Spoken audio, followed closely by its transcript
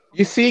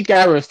You see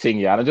Gareth's thing,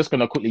 yeah, and I'm just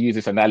gonna quickly use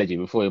this analogy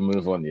before we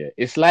move on, yeah.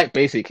 It's like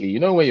basically,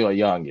 when you're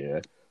young, yeah,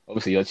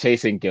 obviously you're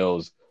chasing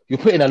girls, you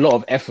put in a lot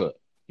of effort.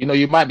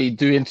 You might be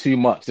doing too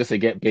much just to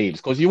get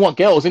babes because you want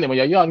girls in it when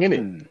you're young,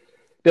 innit? Mm.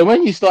 Then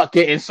when you start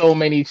getting so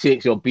many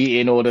chicks, you're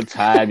beating all the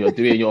time, you're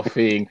doing your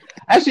thing.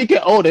 As you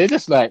get older, it's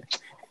just like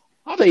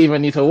I don't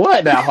even need to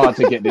work that hard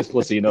to get this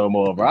pussy no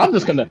more, bro.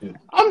 Because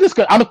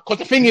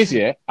the thing is,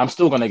 yeah, I'm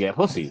still gonna get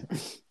pussy.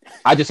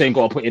 I just ain't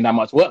gotta put in that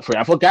much work for it.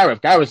 And for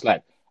Gareth's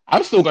like,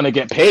 I'm still gonna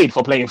get paid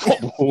for playing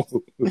football.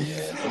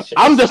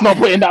 I'm just not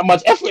putting that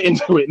much effort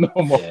into it no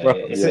more, bro.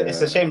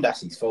 It's a shame that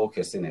he's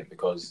focused in it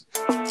because.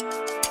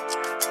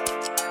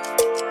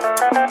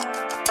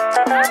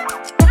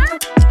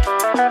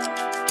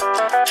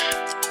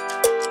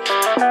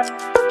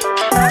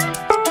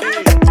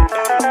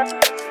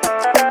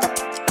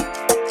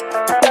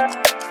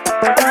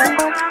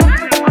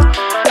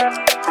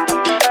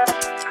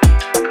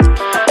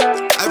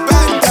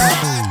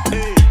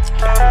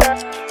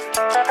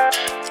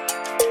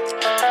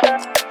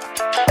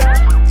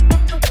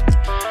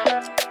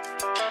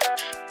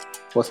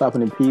 What's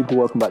happening, people?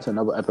 Welcome back to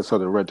another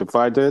episode of Red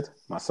Divided.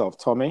 Myself,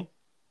 Tommy.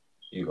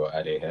 You got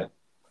Ade here.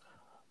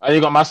 And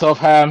you got myself,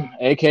 Ham,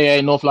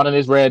 aka North London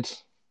is red.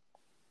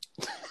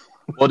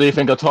 What do you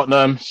think of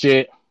Tottenham?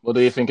 Shit. What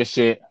do you think of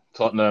shit?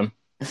 Tottenham.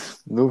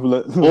 North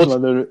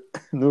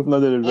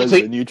London is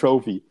a new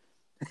trophy.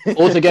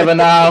 All together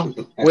now.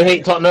 We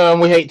hate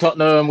Tottenham. We hate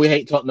Tottenham. We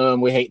hate Tottenham.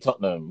 We hate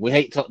Tottenham. We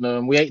hate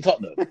Tottenham. We hate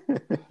Tottenham.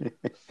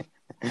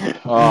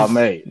 Oh,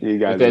 mate.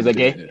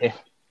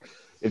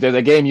 If there's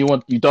a game you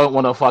don't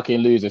want to fucking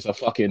lose, it's a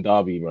fucking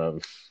derby, bro.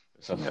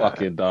 It's a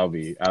fucking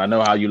derby. And I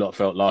know how you lot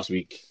felt last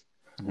week.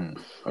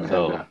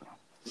 So,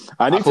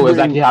 I thought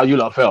exactly how you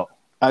lot felt.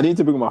 I need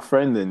to bring my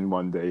friend in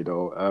one day,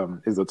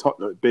 though. He's a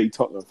big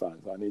Tottenham fan,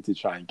 so I need to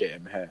try and get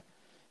him here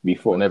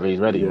before. Whenever he's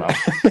ready, man.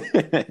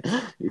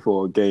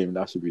 Before a game,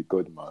 that should be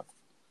good, man.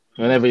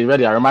 Whenever he's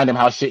ready, I remind him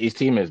how shit his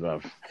team is,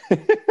 bro.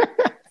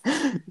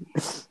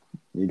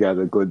 You guys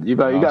are good. You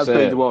guys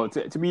played well.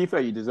 To be fair,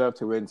 you deserve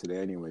to win today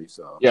anyway.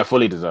 So yeah,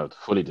 fully deserved.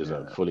 Fully.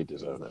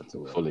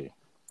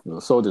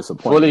 So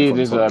disappointed. Fully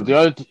deserved.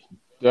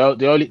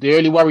 The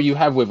only worry you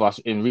have with us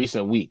in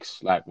recent weeks,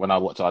 like when I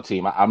watch our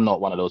team, I'm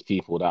not one of those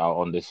people that are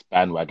on this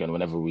bandwagon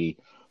whenever we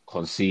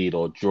concede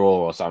or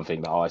draw or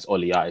something that it's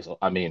Oli out.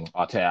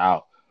 I'll tear it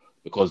out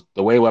because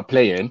the way we're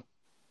playing,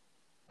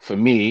 for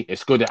me,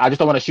 it's good. I just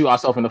don't want to shoot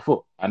ourselves in the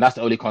foot, and that's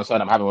the only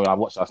concern I'm having when I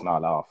watch us now.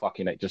 Like,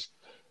 fucking it, just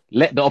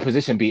let the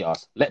opposition beat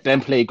us. Let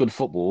them play good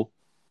football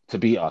to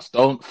beat us.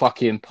 Don't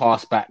fucking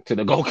pass back to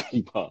the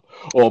goalkeeper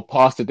or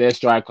pass to their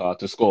striker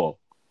to score.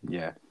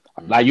 Yeah.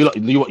 Like you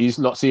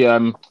lot see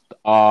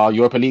our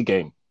Europa League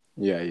game.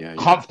 Yeah.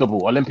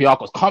 Comfortable.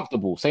 Olympiacos,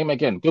 comfortable. Same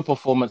again. Good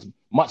performance,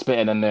 much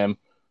better than them.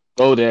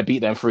 Go there, beat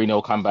them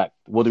 3-0, come back.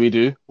 What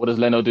do? What does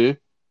Leno do?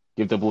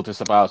 Give the ball to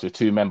Ceballos with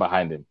two men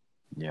behind him.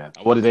 Yeah.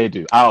 And what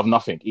do? Out of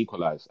nothing,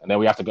 equalize. And then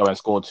we have to go and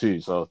score two.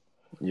 So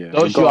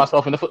don't shoot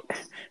ourselves in the foot.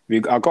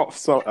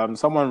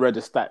 Someone read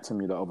a stat to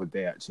me the other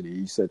day, actually.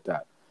 He said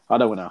that, I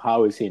don't know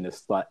how he's seeing the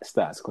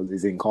stats because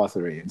he's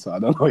incarcerated, so I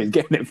don't know where he's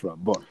getting it from.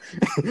 But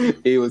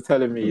he was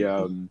telling me,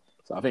 so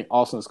I think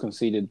Arsenal's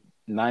conceded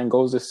 9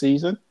 goals this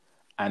season,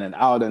 and then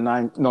out of the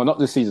 9, no, not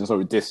this season,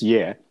 sorry, this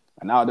year,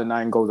 and out of the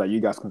 9 goals that you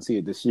guys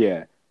conceded this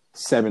year,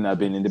 7 have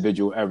been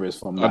individual errors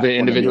from that.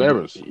 Individual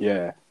errors?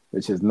 Yeah,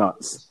 which is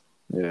nuts.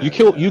 Yeah,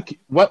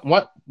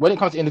 when it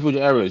comes to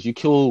individual errors, you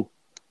kill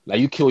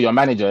your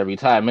manager every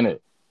time,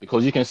 innit?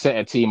 Because you can set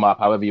a team up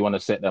however you want to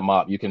set them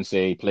up. You can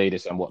say play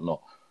this and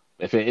whatnot.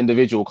 If an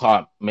individual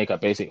can't make a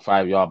basic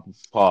 5-yard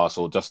pass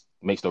or just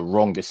makes the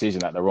wrong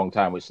decision at the wrong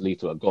time, which leads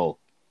to a goal,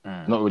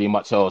 not really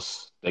much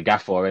else the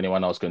gaffer or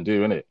anyone else can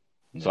do, innit?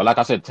 Yeah. So like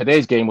I said,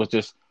 today's game was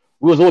just,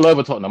 we was all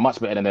over Tottenham,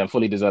 much better than them,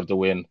 fully deserved to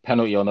win.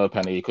 Penalty or no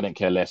penalty, couldn't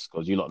care less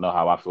because you lot know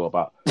how I feel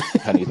about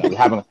penalties that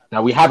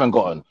we haven't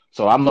gotten.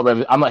 So I'm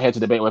not here to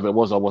debate whether it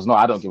was or was not.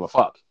 I don't give a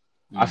fuck.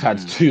 I've had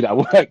 2 that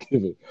worked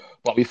with it,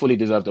 but we fully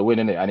deserved to win,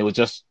 innit? And it was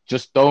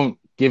just don't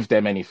give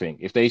them anything.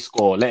 If they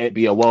score, let it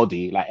be a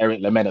worldie, like Eric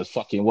Lamena's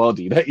fucking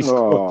worldie that he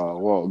scored. Oh,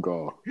 what a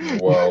goal.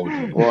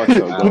 What you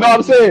know what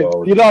I'm saying?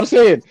 You know what I'm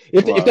saying?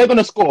 If they're going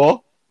to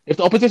score, if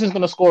the opposition's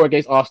going to score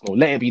against Arsenal,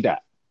 let it be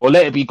that. Or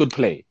let it be good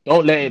play.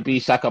 Don't let it be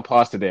Xhaka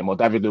pass to them or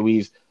David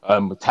Luiz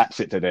taps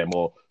it to them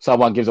or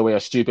someone gives away a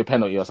stupid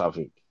penalty or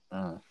something.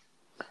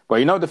 But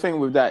you know the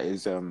thing with that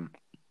is,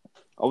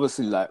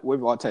 obviously, like with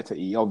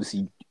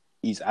Arteta,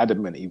 he's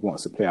adamant he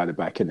wants to play out the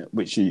back, innit?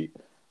 Which he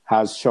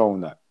has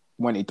shown that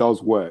when it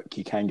does work,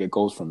 he can get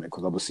goals from it.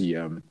 Because obviously,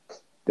 the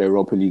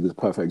Europa League is a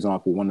perfect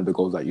example. One of the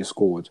goals that you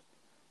scored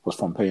was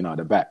from playing out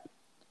the back.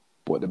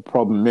 But the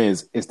problem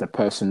is the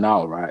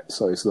personnel, right?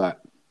 So it's like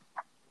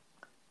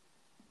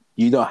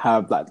you don't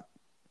have like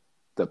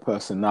the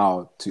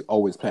personnel to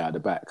always play out the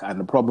back. And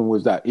the problem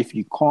was that if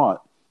you can't,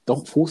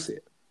 don't force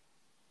it.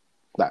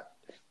 Like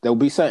there'll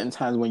be certain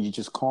times when you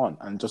just can't,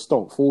 and just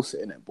don't force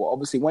it in it. But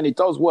obviously, when it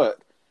does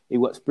work, it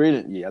works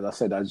brilliantly. As I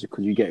said,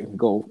 because you get a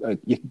goal,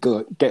 you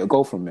get a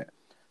goal from it.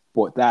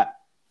 But that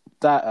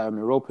that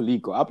Europa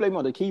League goal, I blame it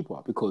on the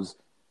keeper because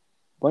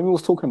when we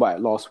was talking about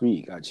it last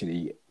week,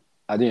 actually,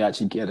 I didn't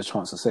actually get a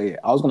chance to say it.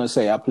 I was going to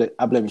say I blame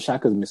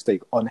Xhaka's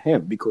mistake on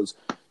him because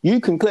you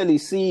can clearly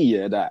see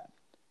that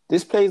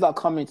these players that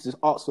come into this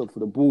Arsenal for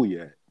the ball,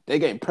 they're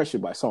getting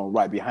pressured by someone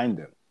right behind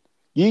them.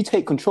 You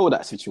take control of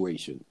that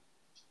situation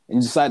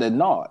and decided,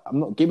 no, I'm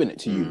not giving it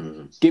to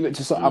you. Give it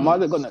to someone. I'm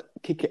either going to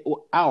kick it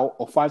out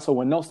or find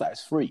someone else that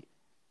is free. Do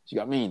you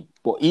know what I mean?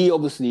 But he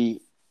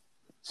obviously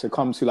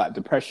succumbed to like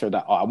the pressure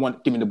that,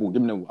 give me the ball,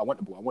 I want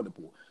the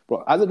ball.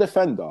 But as a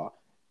defender,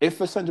 if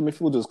a central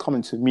midfielder is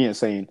coming to me and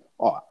saying,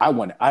 I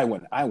want it,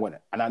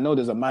 and I know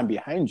there's a man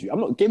behind you, I'm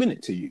not giving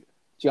it to you.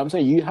 Do you know what I'm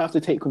saying? You have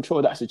to take control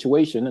of that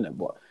situation, innit?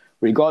 But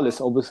regardless,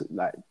 obviously,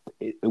 like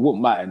it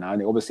wouldn't matter now.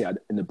 And obviously,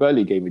 in the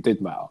Burnley game, it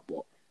did matter.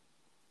 But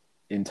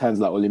in terms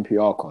of like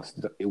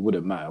Olympiacos, it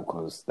wouldn't matter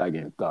because that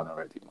game's done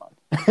already, man.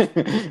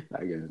 That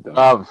game's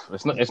done.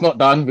 It's not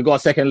done. We got a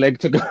second leg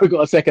to go. We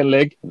got a second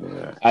leg,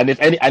 Yeah. and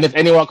if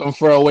anyone can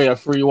throw away a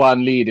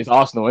 3-1 lead, it's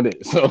Arsenal, isn't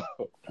it? So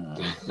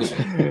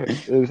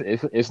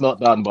it's not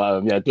done.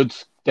 But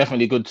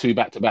definitely good 2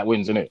 back-to-back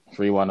wins, isn't it?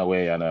 3-1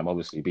 away and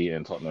obviously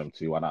beating Tottenham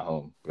 2-1 at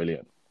home.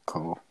 Brilliant.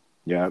 Cool.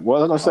 Yeah. Well,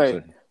 I was gonna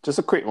say just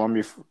a quick one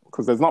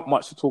because there's not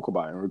much to talk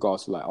about in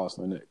regards to like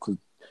Arsenal, innit? Because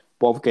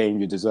both games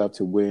you deserve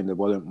to win. There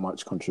wasn't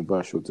much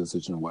controversial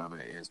decision or whatever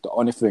it is. The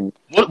only thing.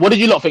 What did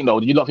you lot think though?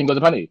 Did you lot think it was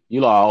a penalty?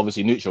 You lot are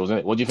obviously neutrals, isn't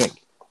it? What do you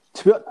think?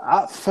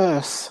 At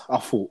first, I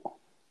thought,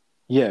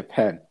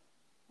 pen.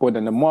 But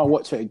then the more I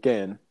watch it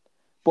again,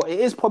 but it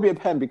is probably a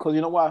pen because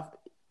you know what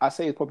I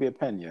say it's probably a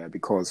pen,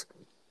 because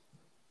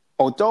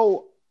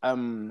although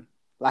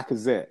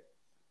Lacazette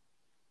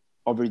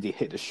already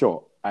hit the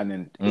shot and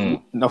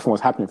then nothing was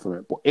happening from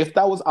it, but if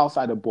that was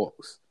outside the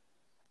box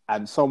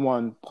and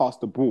someone passed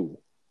the ball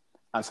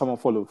and someone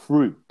followed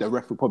through, the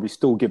ref would probably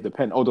still give the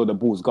pen, although the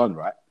ball's gone,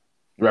 right?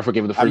 The ref would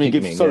give the free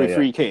kick.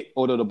 Free kick,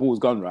 although the ball's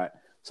gone, right?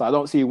 So I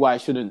don't see why I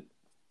shouldn't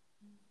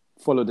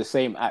follow the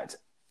same act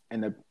in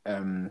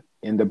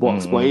the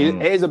box. But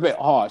it is a bit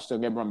harsh,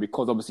 don't get me wrong,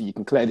 because obviously you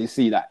can clearly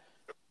see that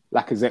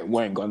Lacazette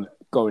weren't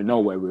going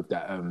nowhere with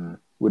that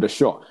with a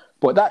shot.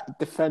 But that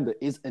defender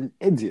is an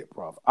idiot,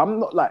 bruv. I'm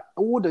not like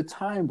all the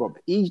time, bruv.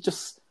 He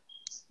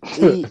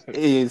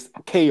is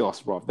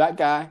chaos, bruv. That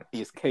guy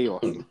is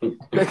chaos.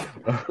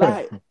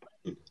 like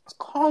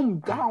calm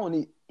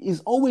down. He's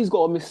always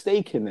got a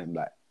mistake in him.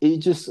 Like he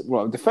just,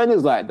 bro,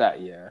 defenders like that,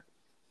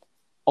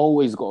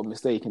 always got a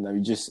mistake in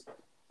them.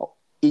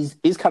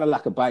 He's kind of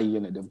like a Bailly,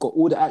 innit? They've got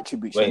all the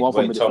attributes. Wait,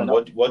 Tom,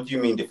 what do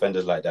you mean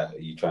defenders like that? Are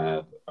you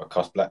trying to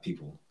accost black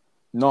people?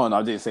 No,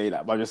 I didn't say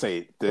that. But I'm just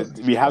saying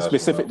we have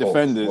specific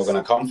defenders. We're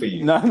gonna come for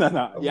you. No.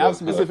 You have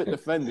specific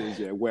defenders,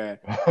 where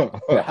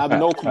they have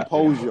no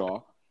composure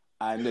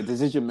and the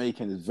decision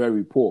making is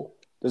very poor.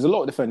 There's a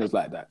lot of defenders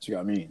like that. Do you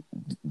know what I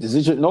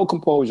mean? No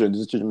composure,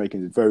 decision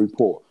making is very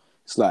poor.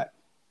 It's like,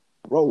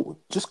 bro,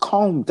 just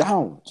calm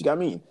down. Do you know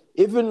what I mean?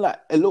 Even like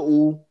a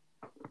little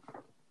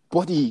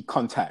body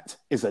contact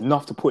is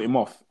enough to put him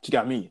off. Do you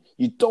get what I mean?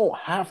 You don't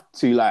have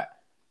to like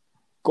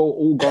go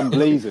all gun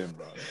blazing,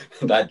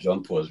 bro. That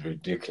jump was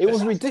ridiculous. It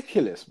was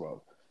ridiculous,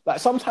 bro. Like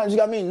sometimes, you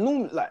get what I mean?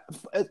 Normally, like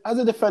as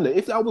a defender,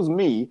 if that was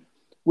me,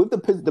 with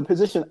the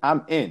position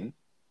I'm in,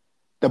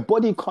 the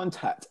body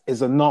contact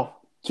is enough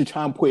to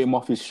try and put him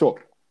off his shot.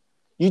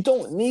 You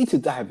don't need to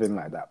dive in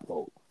like that,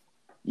 bro.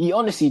 You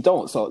honestly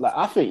don't. So like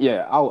I think,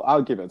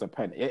 I'll give it as a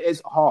pen. It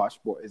is harsh,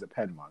 but it's a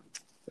pen, man.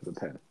 It's a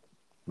pen.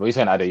 What are you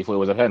saying, Ade? You thought it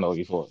was a pen, or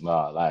you thought,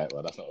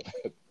 that's not a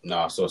pen?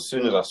 No, so as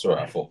soon as I saw it,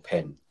 I thought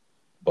pen.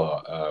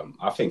 But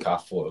I think I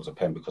thought it was a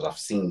pen because I've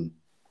seen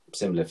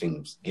similar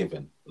things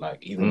given.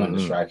 Like, even when the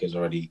striker's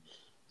already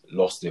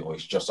lost it or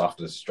it's just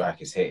after the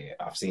striker's hit it,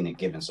 I've seen it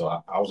given. So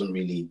I wasn't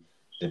really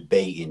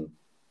debating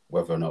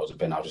whether or not it was a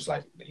pen. I was just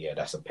like,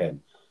 that's a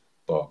pen.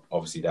 But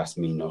obviously that's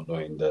me not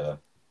knowing the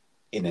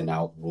in and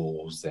out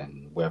rules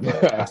and whether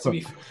it has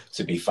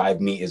to be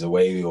 5 meters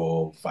away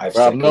or 5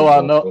 seconds. No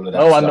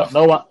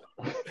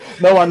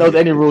one knows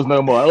any rules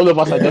no more. All of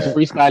us are just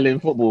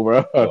freestyling football,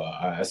 bro.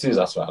 As soon as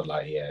I saw it, I was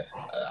like,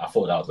 I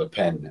thought that was a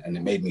pen, and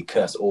it made me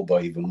curse Alba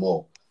even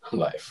more. I'm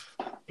like,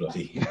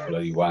 bloody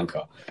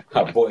wanker.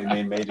 I brought him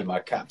in, made him my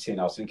captain.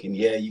 I was thinking,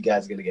 you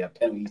guys are going to get a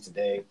penalty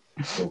today.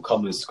 He'll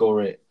come and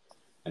score it.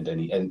 And then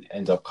he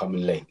ends up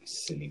coming late.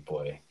 Silly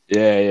boy.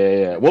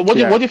 Yeah. What do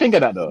you think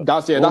of that though?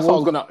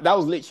 That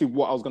was literally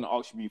what I was gonna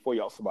ask you before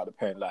you asked about the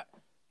pen. Like,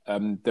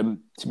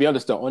 to be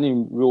honest, the only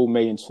real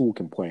main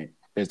talking point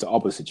is the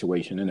other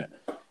situation, isn't it?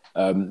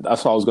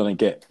 That's why I was gonna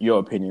get your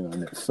opinion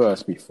on it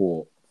first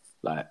before,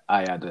 like,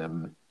 I had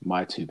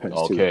my 2 pence.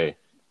 Okay.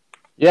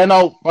 Yeah,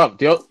 no, bro,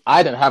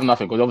 I didn't have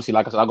nothing because obviously,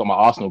 like I said, I got my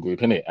Arsenal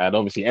group in it, and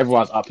obviously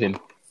everyone's up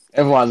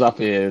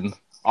in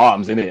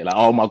arms in it. Like,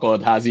 oh my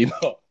god, has he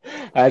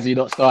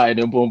not started?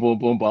 And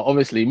boom. But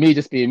obviously, me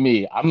just being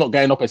me, I'm not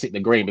going opposite the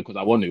grain because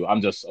I want to.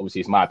 I'm just,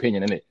 obviously, it's my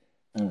opinion, innit?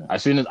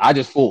 As soon as I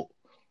just thought,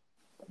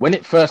 when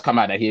it first came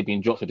out that he had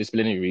been dropped for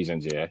disciplinary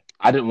reasons,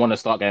 I didn't want to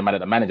start getting mad at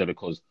the manager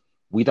because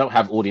we don't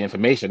have all the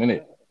information,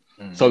 innit?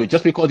 So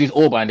just because he's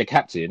Orban and the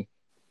captain,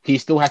 he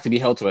still has to be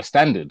held to a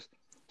standard.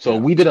 So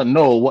we didn't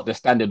know what the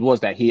standard was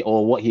that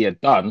what he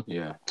had done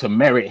to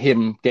merit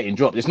him getting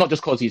dropped. It's not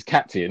just because he's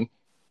captain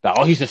that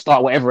he should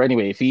start whatever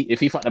anyway. If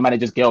he fucked the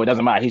manager's girl, it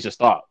doesn't matter. He should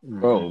start,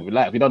 bro.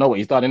 Like we don't know what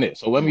he's done in it.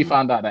 So when we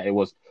found out that it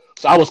was,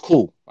 so I was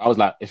cool. I was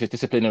like, if it's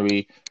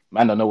disciplinary,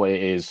 man, don't know what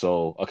it is.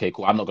 So okay,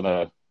 cool. I'm not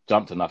gonna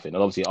jump to nothing.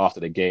 And obviously after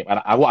the game,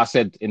 and what I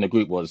said in the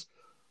group was,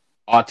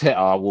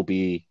 Arteta will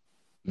be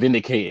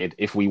vindicated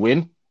if we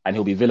win, and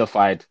he'll be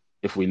vilified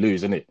if we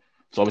lose, innit?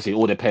 So obviously it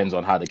all depends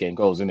on how the game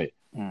goes, innit?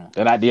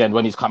 Then at the end,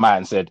 when he's come out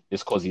and said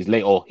it's because he's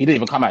late, or he didn't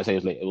even come out and say he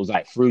was late. It was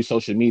like through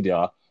social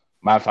media,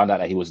 man found out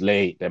that he was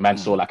late. The man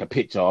saw like a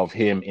picture of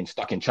him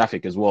stuck in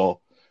traffic as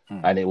well,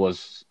 and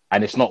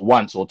it's not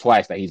once or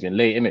twice that he's been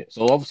late, innit?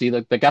 So obviously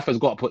the gaffer's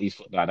got to put his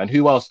foot down, and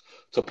who else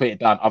to put it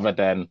down other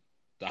than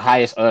the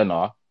highest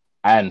earner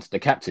and the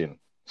captain?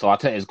 So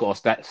Arteta's got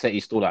to set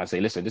his stall out and say,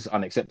 listen, this is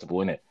unacceptable,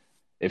 innit?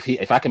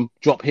 If I can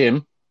drop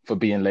him for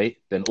being late,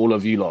 then all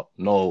of you lot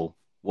know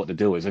what the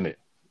deal is, innit?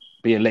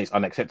 Being late is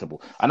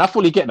unacceptable. And I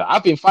fully get that.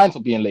 I've been fine for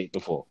being late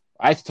before.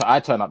 I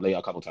turned up late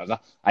a couple of times.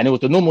 And it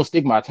was the normal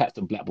stigma attached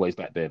to black boys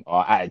back then.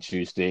 Our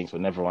attitude stinks, we're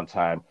never on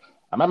time.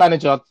 And my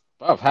manager,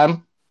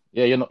 Ham,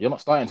 you're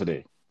not starting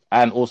today.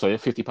 And also a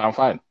 £50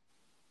 fine.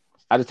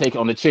 I just take it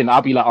on the chin.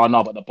 I'll be like, oh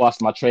no, but the bus,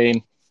 my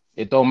train,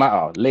 it don't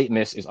matter.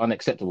 Lateness is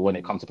unacceptable when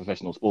it comes to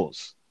professional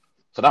sports.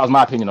 So that was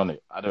my opinion on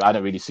it. I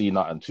don't really see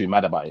nothing too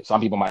mad about it. Some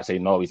people might say,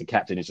 no, he's a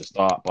captain, he should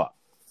start. But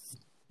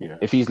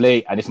if he's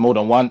late and it's more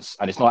than once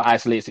and it's not an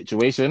isolated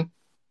situation,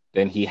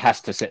 then he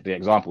has to set the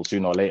example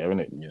sooner or later,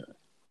 innit? Yeah.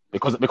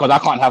 Because I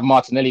can't have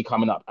Martinelli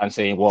coming up and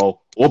saying,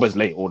 well, Auba's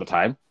late all the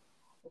time.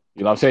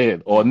 You know what I'm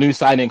saying? Or a new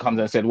signing comes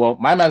and said, well,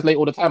 my man's late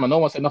all the time and no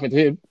one said nothing to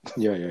him.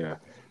 Yeah,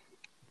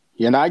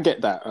 and I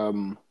get that.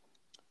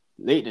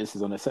 Lateness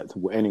is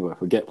unacceptable anyway.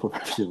 Forget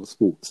professional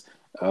sports.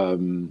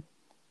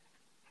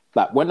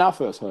 Like when I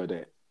first heard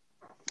it,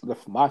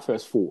 my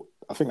first thought,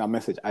 I think I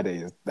messaged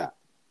Ade, is that,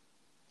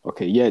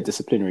 okay,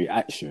 disciplinary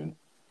action,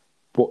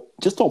 but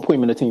just don't put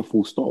him in the team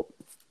full stop.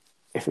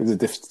 If it's a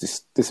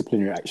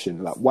disciplinary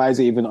action, like why is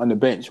it even on the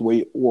bench?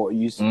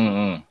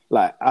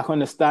 Like I can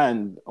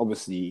understand,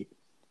 obviously,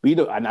 we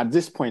don't. And at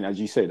this point, as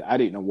you said, I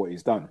didn't know what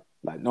he's done.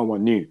 Like no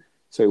one knew,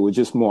 so it was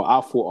just more. I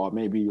thought,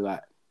 maybe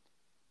like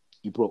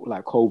he broke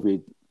like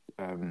COVID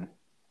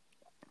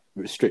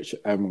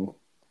restriction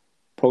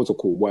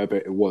protocol, whatever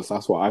it was.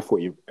 That's what I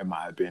thought it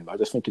might have been. But I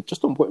just think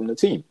just don't put him in the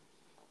team.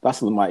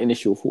 That's my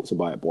initial thoughts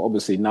about it. But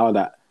obviously, now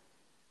that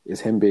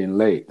it's him being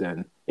late,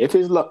 then if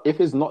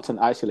it's not an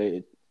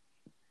isolated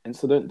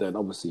incident, then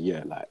obviously,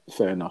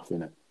 fair enough, innit?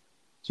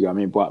 Do you know what I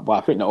mean? But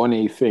I think the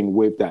only thing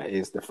with that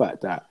is the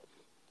fact that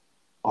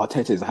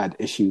Arteta's had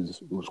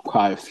issues with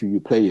quite a few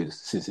players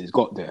since he's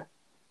got there.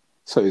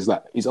 So it's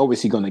like he's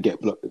obviously going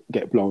to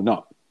get blown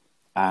up,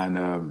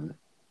 and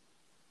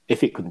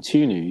if it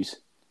continues,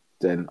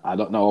 then I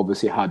don't know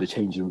obviously how the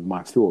changing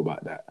might feel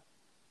about that,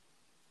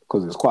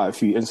 because there's quite a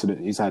few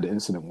incidents. He's had an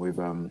incident with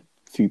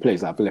few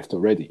players that have left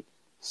already.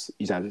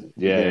 He's had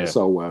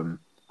So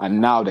and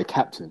now the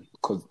captain,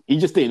 because he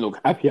just didn't look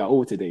happy at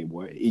all today,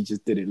 boy. He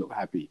just didn't look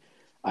happy,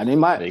 and he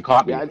might. He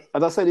can't be. As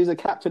I said, he's a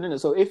captain, innit?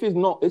 So if it's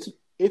not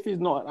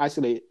an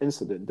isolated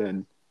incident,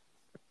 then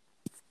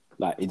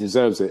like he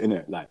deserves it,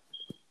 innit? Like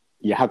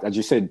you have, as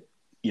you said,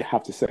 you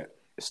have to set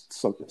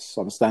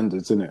some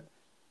standards, innit?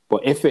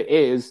 But if it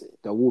is,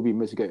 there will be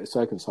mitigated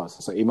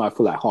circumstances. So he might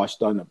feel like harsh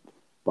done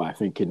by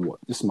thinking,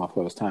 this is my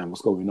first time,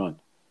 what's going on?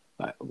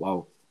 Like,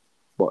 wow.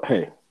 But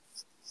hey,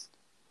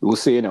 we'll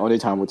see, innit? Only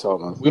time will tell,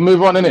 man. We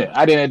move on, innit?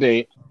 At the end of the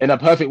day, in a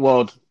perfect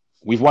world,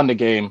 we've won the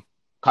game.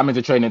 Come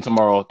into training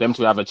tomorrow, them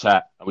two have a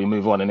chat, and we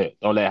move on, innit?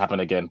 Don't let it happen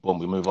again. Boom,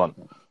 we move on.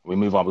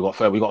 We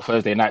got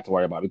Thursday night to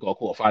worry about. We've got a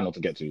quarter-final to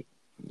get to.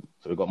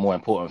 So we've got more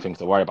important things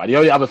to worry about. The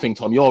only other thing,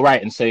 Tom, you're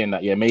right in saying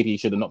that, maybe he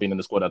should have not been in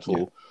the squad at all.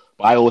 Yeah.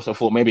 But I also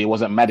thought maybe it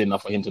wasn't mad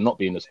enough for him to not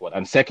be in the squad.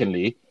 And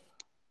secondly,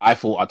 I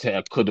thought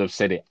Arteta could have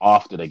said it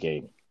after the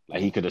game.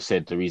 Like he could have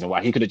said the reason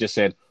why. He could have just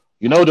said,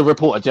 the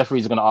reporter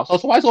Jeffries is going to ask,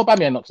 so why is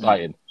Aubameyang not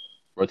starting?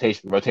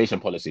 Rotation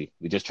policy.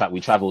 We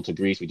travelled to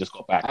Greece. We just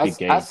got back. Big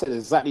game. I said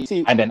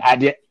exactly. And then at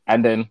the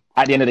end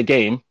of the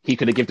game, he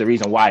could have given the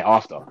reason why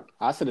after.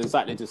 I said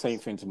exactly the same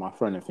thing to my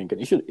friend and thinking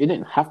he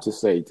didn't have to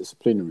say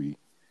disciplinary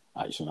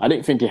action. I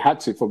didn't think he had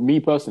to, for me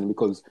personally,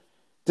 because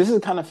this is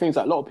the kind of things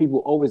that a lot of people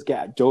always get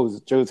at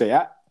Jose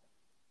at.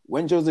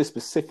 When Jose is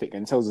specific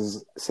and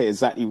say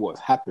exactly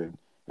what's happened,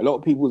 a lot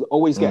of people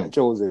always get at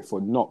Jose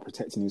for not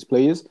protecting his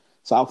players.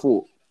 So I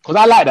thought, because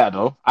I like that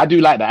though. I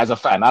do like that as a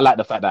fan. I like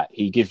the fact that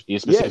he's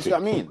specific. Yeah, you know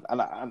what I mean?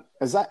 And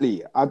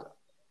exactly.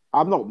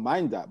 I'm not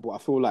mind that, but I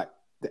feel like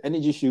the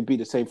energy should be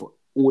the same for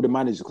all the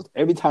managers, because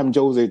every time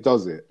Jose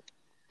does it,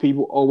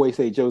 people always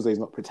say Jose is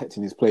not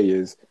protecting his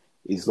players.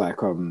 He's like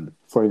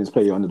throwing his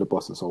player under the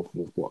bus and so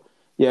forth. But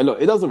yeah,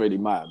 look, it doesn't really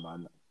matter,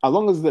 man. As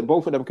long as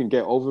both of them can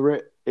get over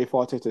it. If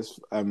Arteta's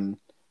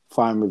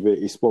fine with it,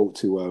 he spoke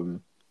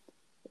to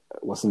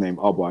what's the name,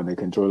 Abba, and they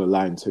can draw the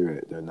line to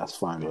it, then that's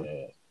fine, man.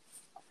 Yeah.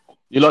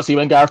 You lot see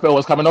when Gareth Bale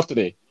was coming off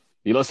today?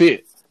 You lot see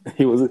it?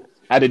 He was.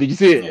 Did you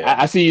see it? Yeah.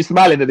 I see you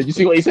smiling. Did you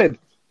see what he said?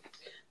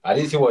 I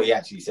didn't see what he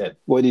actually said.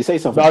 What did he say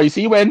something? No, you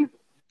see when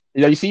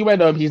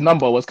his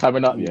number was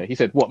coming up, yeah, he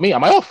said, "What, me?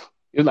 Am I off?"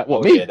 He was like,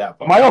 "What, me? Yeah, that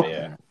Am I off?"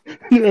 yeah.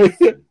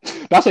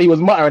 That's what he was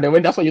muttering. And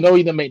when that's what he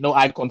didn't make no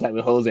eye contact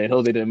with Jose, and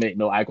Jose didn't make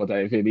no eye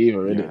contact with him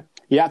either, really. Yeah.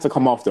 He had to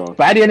come off though.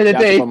 But at the end of the He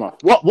had to day, come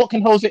off. what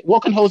can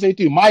Jose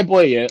do? My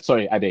boy, yeah,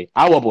 sorry, Ade,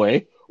 our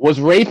boy was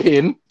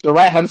raping the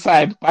right hand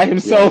side by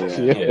himself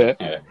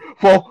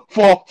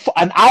for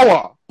an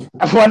hour.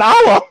 For an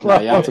hour, bro. Yeah,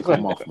 he had to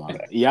come off, man.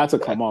 He had to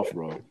come off,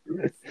 bro.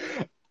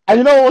 And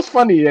you know what was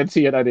funny, yeah,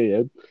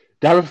 Ade?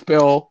 Gareth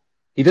Bale,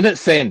 he didn't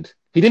send.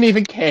 He didn't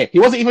even care. He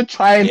wasn't even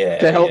trying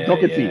to help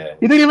Doherty. Yeah.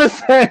 He didn't even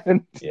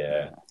send.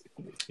 Yeah.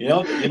 You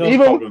know the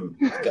problem.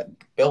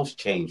 Bale's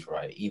changed,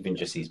 right? Even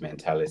just his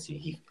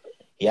mentality.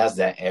 He has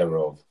that air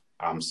of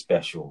I'm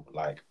special.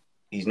 Like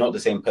he's not the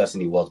same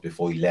person he was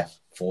before he left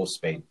for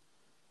Spain.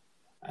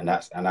 And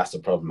that's the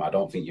problem. I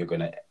don't think you're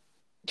gonna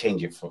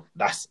change it for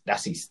that's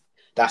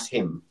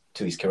him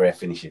to his career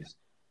finishes.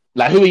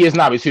 Like who he is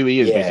now is who he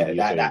is. Yeah,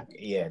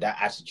 basically. that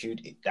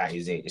attitude. That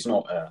is it. It's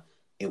not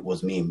it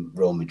was me in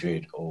Real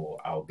Madrid or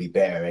I'll be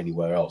better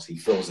anywhere else. He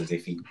feels as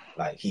if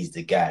he's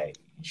the guy.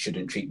 You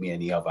shouldn't treat me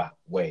any other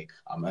way.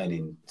 I'm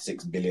earning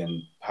 £6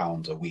 billion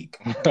a week.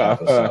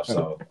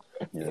 So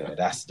yeah,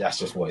 that's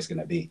just what it's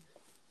gonna be.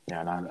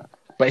 Yeah, no.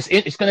 But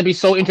it's gonna be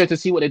so interesting to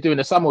see what they do in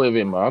the summer with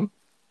him, man.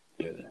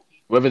 Yeah.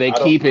 Whether they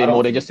keep him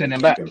or they just send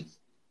him back.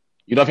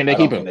 You don't think they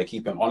keep him? They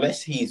keep him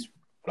unless he's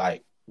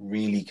like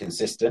really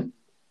consistent.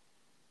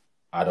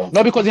 I don't.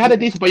 No, because he had a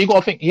decent. But you got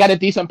to think he had a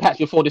decent patch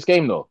before this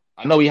game, though.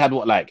 I know he had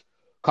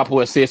couple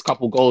assists,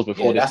 couple goals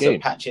before this game.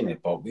 That's a patch in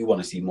it, but we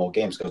want to see more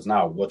games because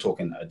now we're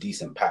talking a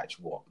decent patch.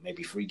 What,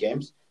 maybe 3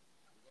 games?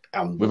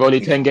 And we've only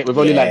 10 games. We've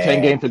only like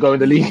 10 games to go in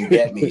the league. You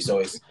get me? So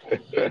it's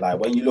like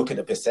when you look at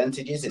the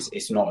percentages,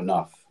 it's not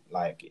enough.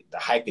 Like the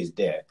hype is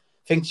there.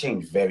 Things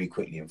change very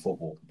quickly in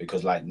football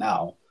because like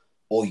now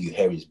all you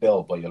hear is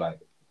Bale, but you're like,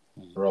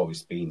 bro,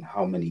 it's been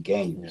how many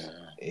games?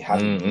 Yeah. It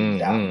hasn't been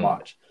that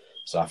much.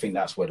 So I think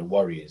that's where the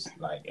worry is.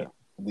 Like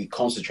we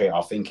concentrate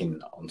our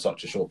thinking on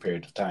such a short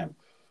period of time,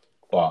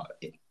 but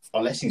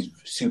unless he's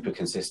super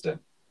consistent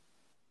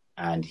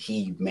and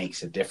he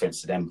makes a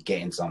difference to them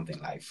getting something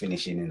like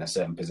finishing in a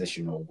certain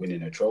position or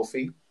winning a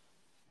trophy,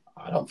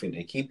 I don't think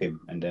they keep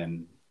him. And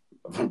then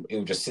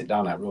he'll just sit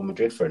down at Real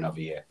Madrid for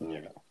another year.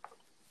 Yeah.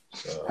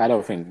 So, I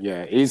don't think.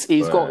 Yeah, he's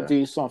got to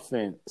do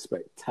something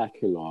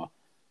spectacular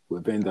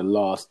within the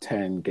last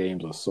 10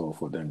 games or so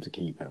for them to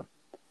keep him.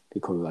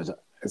 Because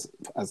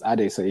as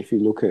Ade said, if you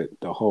look at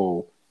the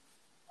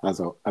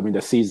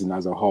season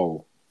as a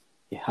whole,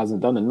 he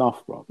hasn't done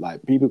enough, bro.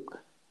 Like people,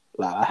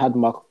 like I had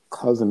my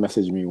cousin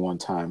message me one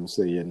time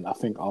saying, I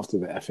think after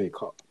the FA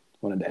Cup,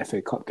 one of the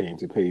FA Cup games,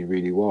 he played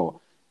really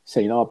well,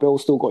 saying,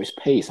 Bill's still got his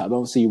pace. I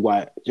don't see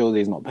why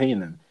Jose's not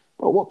paying him.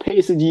 But what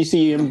pace did you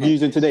see him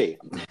using today?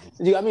 Do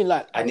you know what I mean?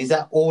 Like, and is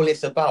that all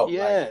it's about?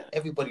 Yeah. Like,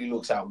 everybody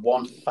looks at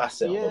one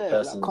facet of a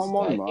person's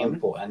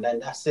input, and then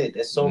that's it.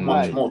 There's so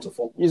much more to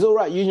football. He's all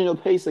right using your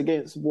pace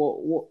against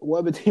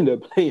whatever team they're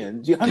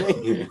playing. Do you know what I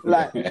mean?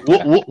 Like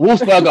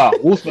Wolfsberger.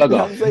 You know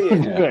what I'm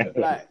saying?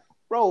 Like,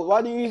 bro,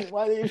 why do you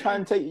try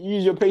and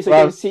use your pace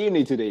against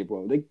Tierney today,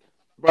 bro?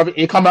 Bro,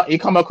 he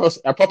come across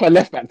a proper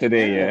left back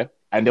today, yeah.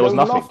 And there was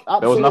nothing.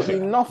 There was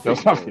nothing.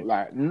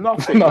 Like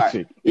nothing.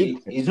 Nothing.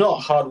 He's not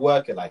a hard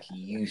worker like he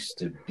used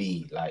to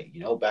be. Like,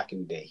 back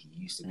in the day, he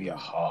used to be a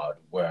hard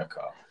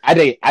worker.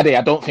 Ade,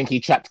 I don't think he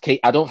tracked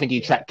KT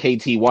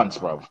once,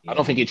 bro. I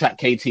don't think he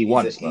tracked KT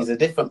once. He's a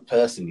different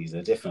person.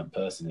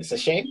 It's a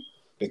shame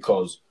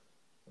because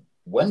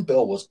when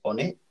Bill was on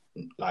it,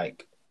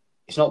 like,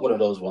 it's not one of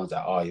those ones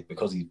that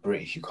because he's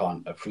British, you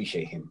can't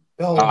appreciate him.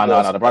 No.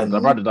 The brother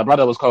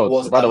was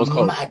cold. The brother was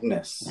cold.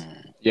 Madness.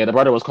 Yeah, the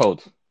brother was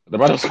cold.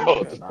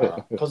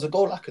 Because the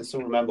goal I can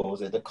still remember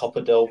was the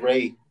Copa del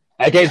Rey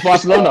against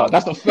Barcelona.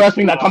 That's the first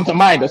thing that comes to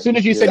mind. As soon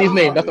as you said his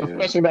name, that's the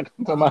first thing that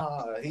comes to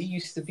mind. He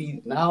used to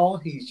be. Now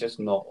he's just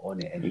not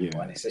on it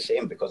anymore, and it's a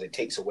shame because it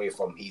takes away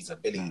from his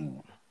ability.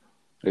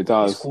 It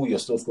does. It's cool, you're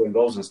still scoring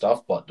goals and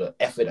stuff, but the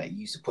effort that you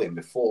used to put in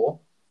before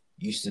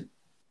used to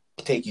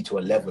take you to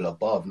a level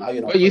above. Now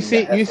you're not. But you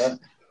see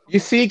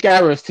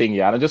Gareth's thing,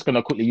 yeah. And I'm just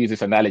gonna quickly use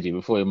this analogy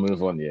before we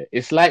move on. Yeah,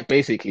 it's like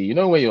basically,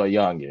 when you're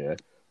young, yeah.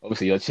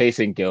 Obviously, you're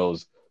chasing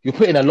girls. You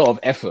put in a lot of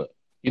effort.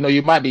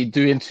 You might be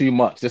doing too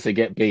much just to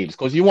get babes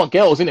because you want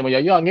girls in it when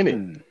you're young,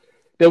 innit?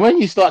 Then when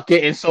you start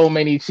getting so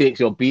many chicks,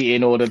 you're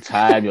beating all the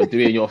time. You're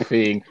doing your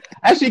thing.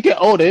 As you get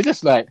older, it's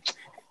just like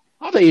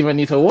I don't even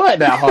need to work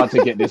that hard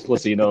to get this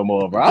pussy no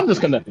more, bro. Because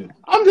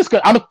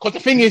the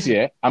thing is,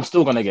 yeah, I'm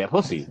still gonna get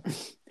pussy.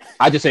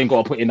 I just ain't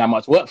gotta put in that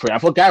much work for it.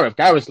 And for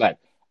Gareth's like,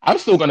 I'm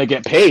still gonna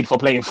get paid for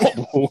playing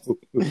football.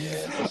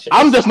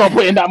 I'm just not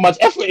putting that much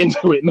effort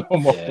into it no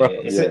more, bro.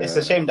 It's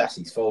a shame that's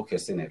his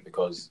focus, isn't it?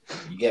 Because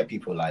you get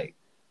people like.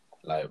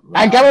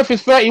 And Gareth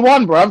is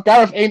 31, bro.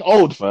 Gareth ain't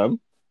old, fam.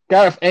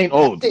 Gareth ain't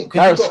old.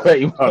 Gareth's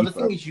 31. But the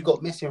thing is, you got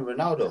Messi and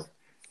Ronaldo.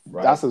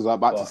 right? That's what I was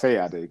about to But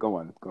say, Ade. Go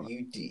on.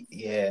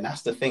 yeah, and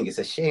that's the thing. It's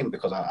a shame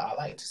because I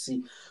like to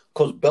see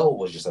because Bell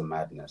was just a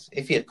madness.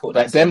 If he had put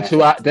But that same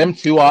effort, them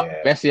two are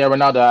yeah. Messi and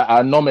Ronaldo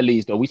are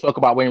anomalies though. We spoke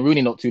about Wayne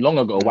Rooney not too long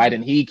ago. Why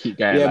didn't he keep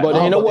going Yeah, like but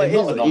that? you know but what it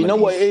they're is. not You know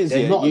what it is. They're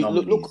Yeah, not you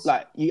look anomalies.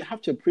 like you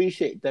have to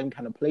appreciate them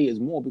kind of players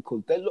more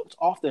because they looked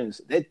after them.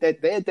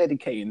 They're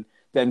dedicating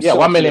themselves. Yeah,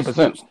 1 to the million%.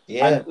 sport.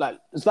 Yeah. And like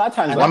Zlatan's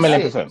And like 1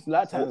 million it. percent.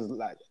 Zlatan's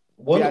like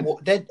Why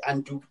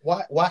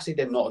I say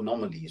they're not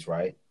anomalies,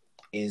 right?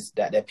 Is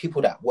that they're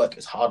people that work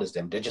as hard as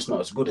them. They're just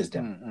not as good as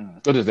them.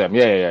 Good as them.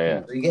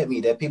 Yeah. So you get me?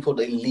 They're people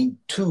in League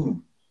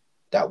Two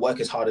that work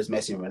as hard as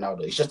Messi and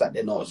Ronaldo. It's just that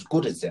they're not as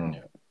good as them,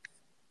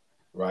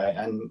 right?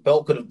 And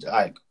Bell could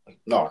have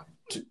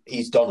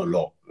he's done a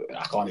lot.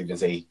 I can't even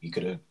say he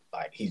could have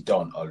he's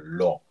done a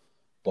lot,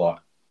 but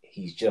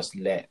he's just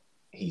let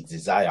his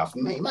desire.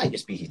 It might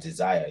just be his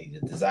desire. The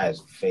desire's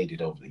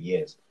faded over the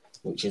years,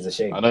 which is a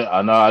shame.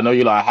 I know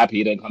you lot are happy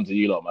he didn't come to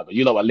you lot, man. But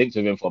you lot were linked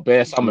with him for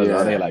bare summers. Yeah,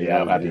 Are they like,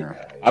 I'm happy.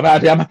 yeah. I'm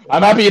happy.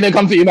 I'm happy he didn't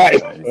come to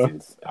United.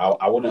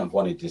 I wouldn't have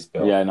wanted this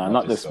Bell. Yeah, no,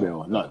 not this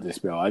bill. Not this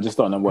bill. I just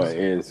don't know what it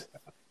is.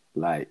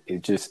 Like,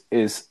 it just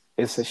is.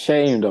 It's a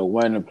shame though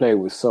when a player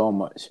with so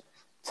much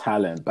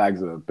talent,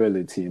 bags of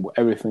ability, and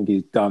everything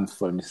he's done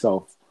for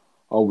himself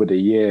over the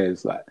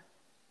years. Like,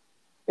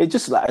 it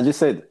just like I just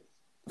said,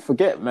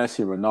 forget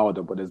Messi,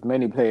 Ronaldo, but there's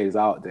many players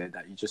out there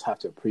that you just have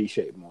to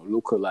appreciate more.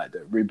 Look at like the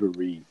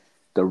Ribery,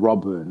 the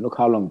Robin. Look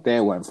how long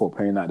they went for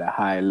playing at a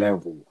high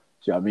level. Do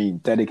you know what I mean?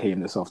 Dedicating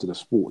themselves to the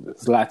sport. The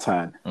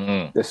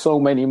Zlatan. There's so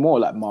many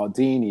more like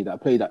Maldini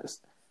that play that.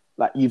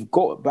 Like you've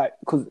got back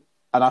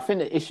and I think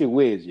the issue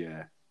is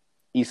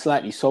he's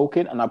slightly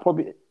sulking, and I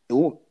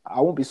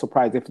won't be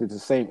surprised if it's the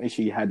same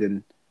issue he had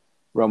in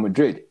Real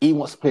Madrid. He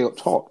wants to play up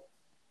top,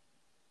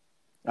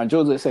 and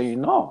Jose is saying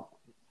no.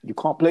 You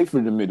can't play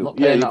through the middle.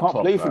 Yeah, you can't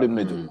play through the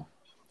middle.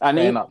 And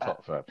playing up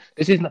top, fam.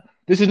 This is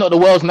not the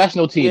world's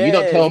national team. You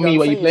don't tell me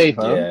what you play,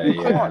 fam.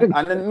 Yeah.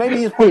 And then maybe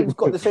he's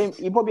got the same.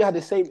 He probably had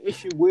the same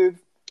issue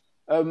with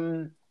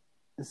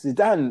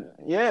Zidane.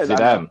 Yeah,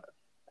 Zidane.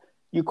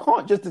 You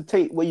can't just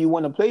dictate where you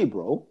want to play,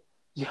 bro.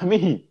 Do you know what I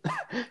mean?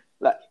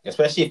 Like,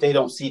 especially if they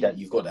don't see that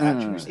you've got the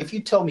attributes. If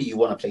you tell me you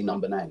want to play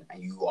number 9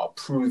 and you are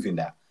proving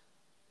that,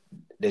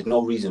 there's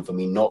no reason for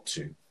me not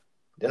to.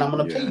 Then I'm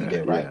going to play you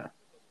there, right? Yeah.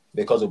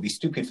 Because it'll be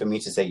stupid for me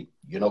to say,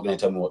 you're not going to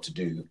tell me what to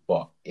do.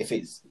 But if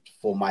it's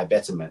for my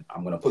betterment,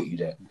 I'm going to put you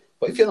there.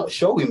 But if you're not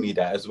showing me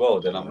that as well,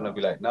 then I'm going to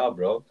be like, nah,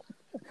 bro.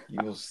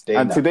 You'll stay.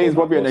 And today's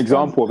probably an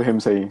example of him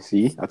saying,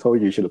 see, I told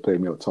you you should have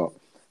played me up top.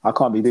 I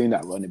can't be doing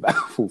that running back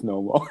and forth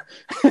no more.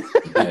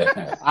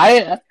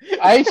 I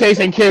ain't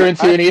chasing Kieran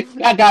Tierney.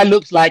 That guy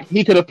looks like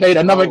he could have played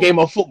another game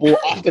of football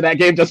after that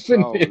game just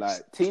finished.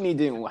 Tierney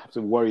didn't have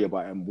to worry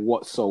about him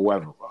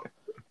whatsoever, bro.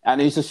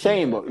 And it's a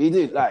shame, but he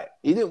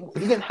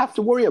didn't have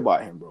to worry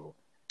about him, bro.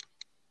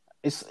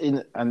 It's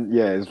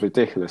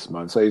ridiculous,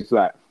 man. So it's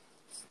like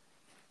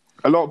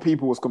a lot of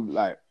people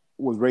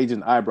was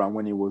raising eyebrow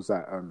when he was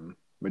at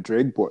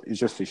Madrid, but it's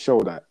just to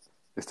show that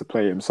it's to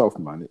play himself,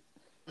 man.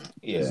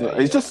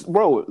 It's just,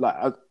 bro.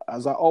 Like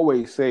as I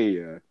always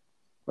say,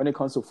 when it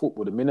comes to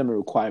football, the minimum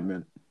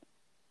requirement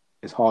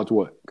is hard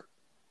work,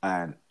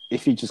 and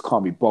if you just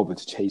can't be bothered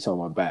to chase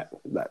someone back,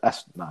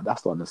 that's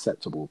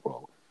unacceptable,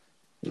 bro.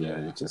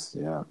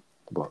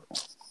 But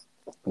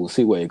we'll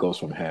see where it goes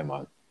from here,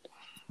 man.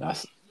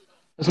 Let's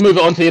move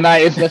it on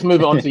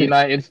to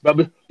United.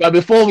 But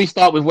before we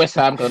start with West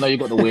Ham, because I know you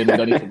got the win, we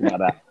don't need to talk about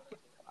that.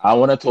 I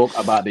want to talk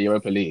about the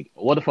Europa League.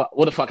 What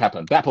the fuck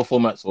happened? That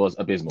performance was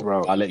abysmal.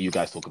 Bro. I'll let you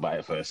guys talk about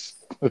it first.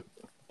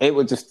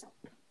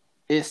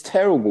 It's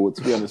terrible,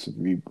 to be honest with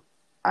you.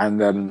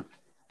 And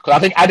because I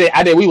think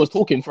Ade, we was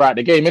talking throughout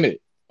the game, innit?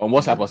 On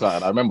WhatsApp or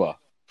something, I remember.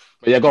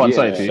 But yeah, go on,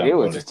 sorry. It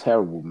was just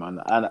terrible, man.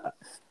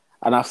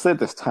 And I've said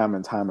this time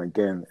and time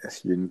again.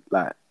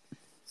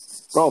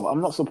 Bro,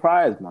 I'm not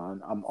surprised,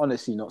 man. I'm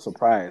honestly not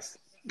surprised.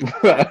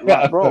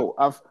 Bro,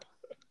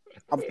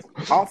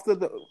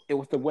 it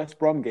was the West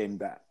Brom game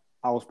that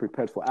I was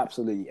prepared for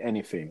absolutely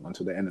anything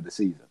until the end of the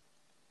season.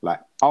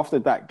 Like, after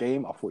that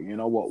game, I thought, you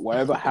know what,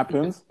 whatever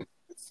happens,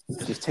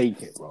 just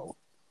take it, bro.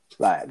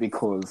 Like,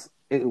 because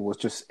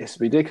it's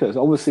ridiculous.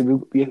 Obviously,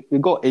 we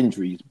got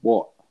injuries,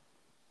 but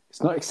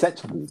it's not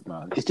acceptable,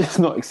 man. It's just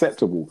not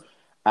acceptable.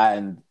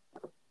 And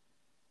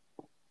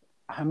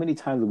how many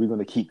times are we going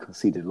to keep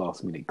conceding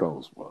last-minute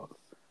goals, bro?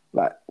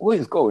 Like, what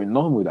is going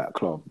on with that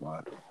club,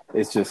 man?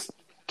 It's just...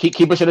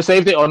 Keeper should have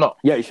saved it or not?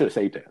 Yeah, he should have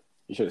saved it.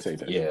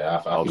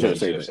 Yeah, I should have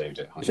saved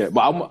it.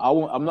 But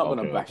I'm not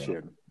going to bash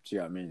him. Do you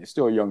know what I mean? It's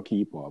still a young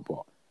keeper,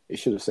 but he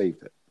should have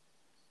saved it.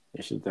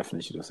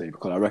 Definitely should have saved it,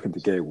 because I reckon De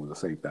Gea would have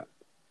saved that.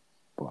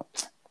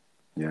 But,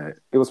 yeah,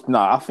 it was...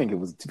 I think it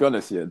was... To be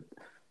honest, yeah,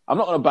 I'm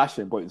not going to bash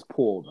him, but it's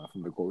poor, man,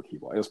 from the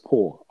goalkeeper. It was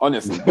poor.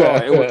 Honestly, bro,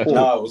 it was poor.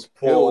 No, it was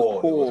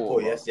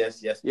poor. Yes.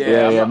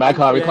 Yeah, man,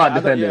 we can't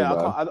defend him,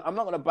 bro. I'm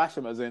not going to bash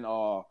him as in,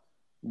 I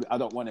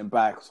don't want him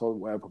back, so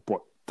whatever,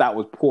 but that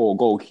was poor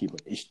goalkeeper.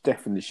 He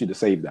definitely should have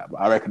saved that, but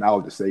I reckon I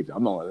would have saved it.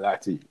 I'm not going to lie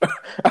to you.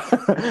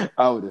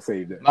 I would have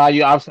saved it. Nah,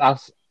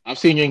 I've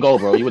seen you in goal,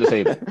 bro. You would have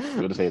saved it.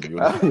 You would have saved it. You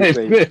would have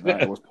saved it.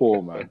 It was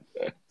poor, man.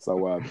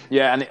 So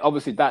yeah, and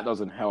obviously that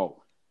doesn't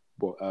help.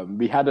 But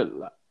we had it,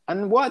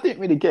 and what I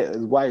didn't really get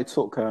is why it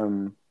took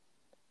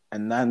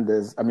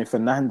Fernandez.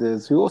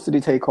 Who else did he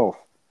take off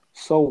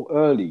so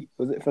early?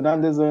 Was it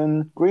Fernandez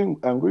and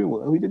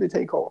Greenwood? Who did they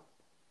take off?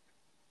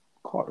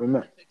 Can't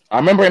remember. I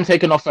remember him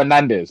taking off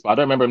Fernandez, but I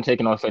don't remember him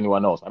taking off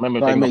anyone else. I remember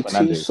him taking off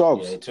Fernandez. Yeah,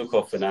 he took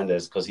off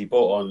Fernandez because he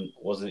brought on,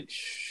 was it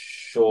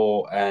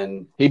Shaw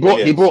and he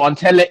brought on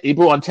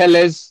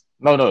Telles.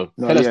 No,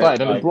 Telles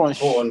started. He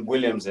brought on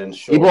Williams and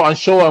Shaw. He brought on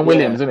Shaw and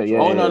Williams, didn't it? Yeah.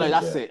 Oh no,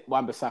 that's it.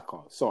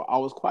 Wan-Bissaka. So I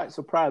was quite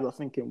surprised. I was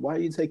thinking, why are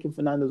you taking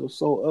Fernandez off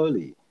so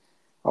early?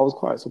 I was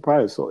quite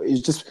surprised. So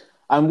it's just,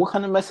 and what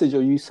kind of message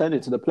are you sending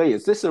to the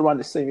players? This is around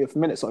the same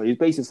minute. So he's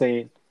basically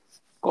saying,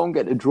 go and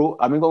get the draw.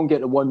 Go and get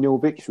the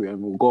 1-0 victory,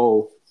 and we'll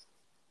go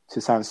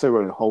to San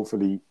Siro, and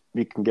hopefully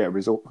we can get a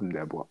result from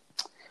there. But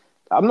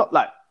I'm not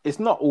it's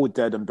not all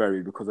dead and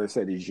buried because I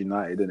said he's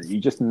United, isn't it?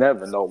 You just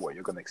never know what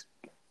you're going to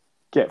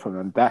get from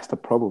them. That's the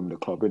problem with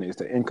the club, isn't it? It's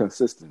the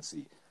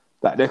inconsistency.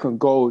 That they can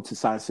go to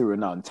San Siro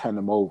now and turn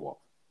them over.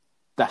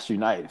 That's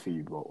United for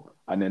you, bro.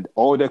 And then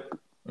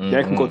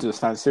they can go to the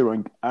San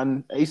Siro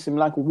and AC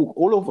Milan can walk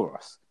all over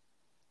us.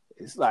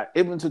 It's like,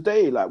 even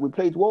today, we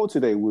played well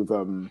today with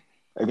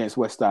against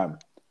West Ham.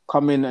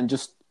 Come in and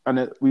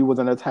we was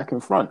an attack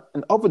in front.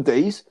 And other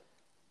days,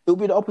 it'll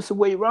be the opposite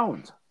way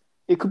around.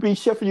 It could be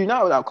Sheffield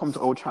United that'll come to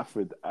Old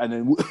Trafford and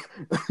then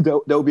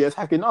they'll be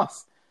attacking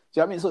us. Do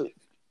you know what I mean? So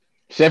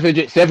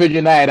Sheffield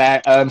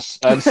United,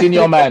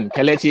 senior man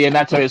Kelechi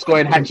Iheanacho is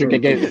scoring hat-trick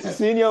against.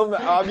 Senior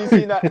man, have you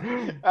seen that?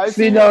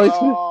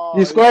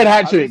 He's scoring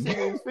hat-trick.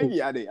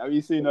 Have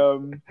you seen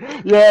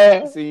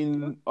Yeah.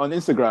 Seen on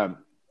Instagram?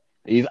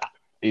 His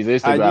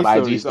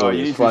Instagram, IG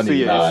story is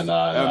funny.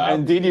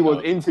 And Didi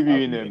was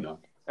interviewing him.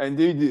 And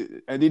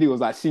Didi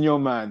was like, senior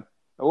man.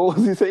 What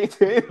was he saying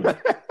to him?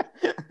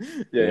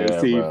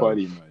 It's too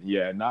funny, man.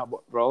 Yeah,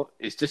 bro,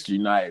 it's just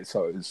United.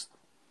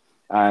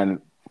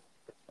 And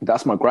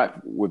that's my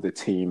gripe with the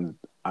team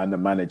and the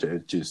manager.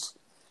 It's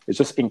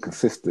just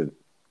inconsistent.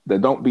 They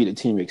don't beat the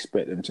team you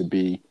expect them to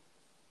beat,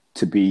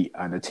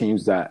 and the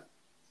teams that,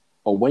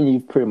 or when you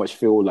pretty much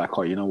feel like,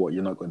 oh, you know what,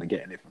 you're not going to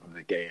get anything from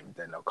the game,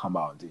 then they'll come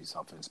out and do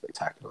something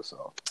spectacular.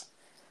 So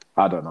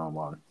I don't know,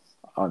 man.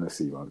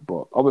 Honestly, man.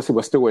 But obviously,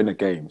 we're still in the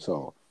game,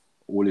 so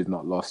all is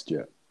not lost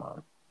yet,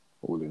 man.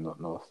 All is not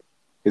lost.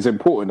 It's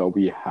important that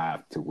we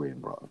have to win,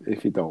 bro.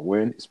 If you don't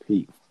win, it's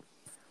peak.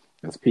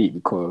 It's peak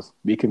because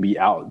we can be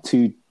out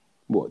two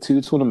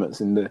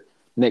tournaments in the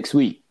next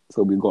week.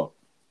 So we got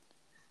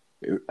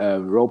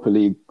Europa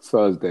League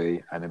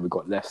Thursday, and then we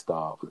got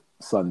Leicester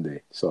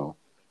Sunday. So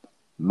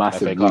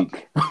massive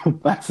week,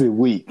 massive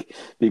week.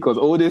 Because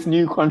all this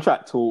new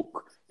contract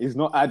talk is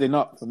not adding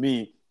up for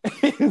me.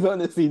 It's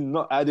honestly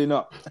not adding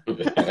up.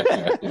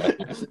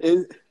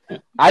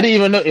 I didn't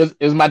even know. It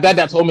was my dad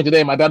that told me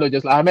today. My dad was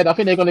just like, Ahmed, I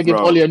think they're going to give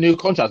Oli a new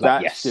contract.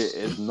 That yes. shit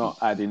is not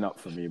adding up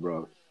for me,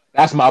 bro.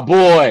 That's my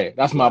boy.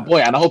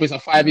 And I hope it's a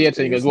 5-year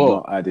thing as well.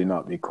 It's not adding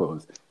up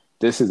because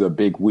this is a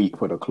big week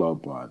for the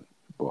club, man.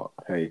 But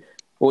hey,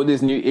 all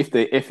this new, if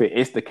it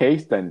is the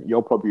case, then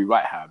you're probably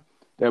right, Ham.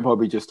 They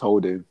probably just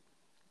told him,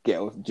 get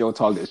your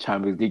target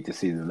Champions League this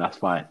season. That's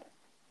fine.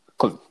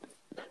 Because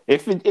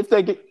if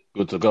they get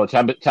good to go,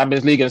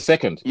 Champions League in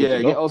second.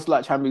 Get us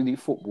Champions League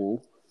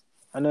football,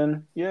 and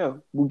then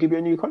we'll give you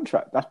a new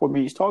contract. That's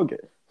probably his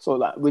target.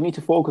 So we need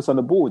to focus on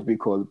the board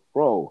because,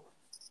 bro,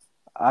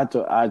 I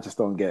just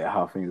don't get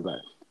how things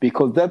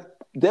because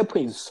they're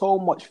putting so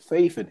much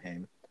faith in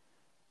him.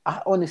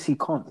 I honestly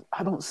can't.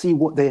 I don't see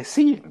what they're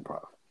seeing,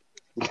 bro.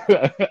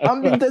 I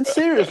mean, they're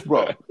serious,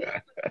 bro.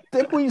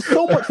 They're putting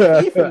so much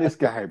faith in this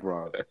guy,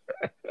 bro.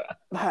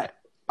 I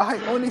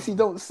honestly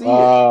don't see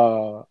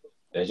it.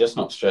 They're just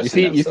not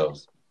stressing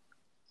themselves.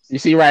 You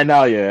see right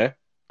now,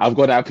 I've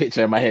got that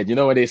picture in my head. You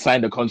know when they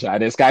signed the contract,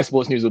 and then Sky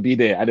Sports News will be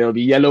there, and there will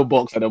be yellow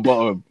box at the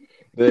bottom.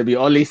 There'll be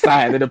Oli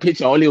signed, and the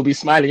picture Oli will be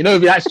smiling. You know,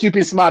 it'll be that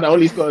stupid smile that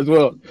Oli's got as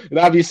well.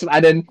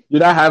 And then you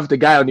don't have the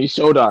guy on his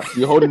shoulder.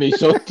 You're holding his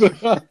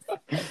shoulder.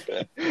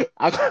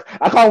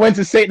 I can't wait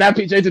to take that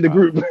picture into the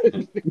group.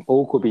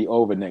 All could be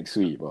over next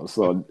week, bro.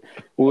 So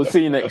we'll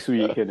see next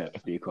week,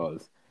 innit?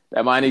 Because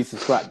they might need to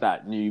scrap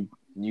that new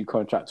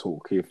contract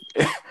talk if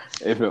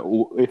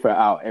we're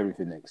out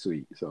everything next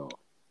week. So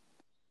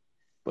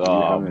we're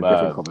having a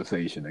different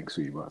conversation next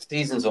week, bro.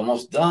 Season's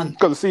almost done.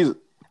 Got the season.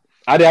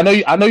 Adi,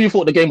 I know you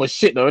thought the game was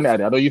shit though, innit,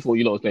 Adi? I know you thought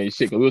you lot was playing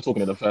shit because we were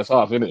talking in the first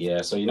half, innit?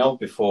 Yeah, so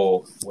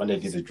before when they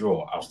did the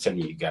draw, I was telling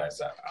you guys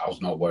that I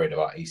was not worried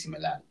about AC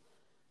Milan.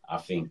 I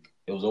think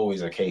it was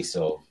always a case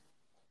of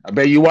I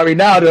bet you worry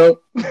now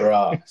though.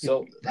 Bruh.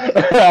 So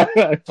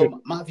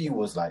my view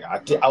was I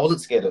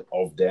wasn't scared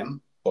of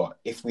them, but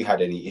if we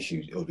had any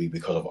issues, it would be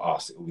because of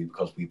us. It would be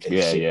because we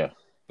played shit. Yeah.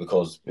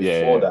 Because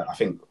before that, I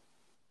think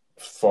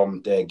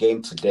from their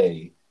game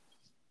today,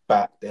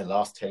 back their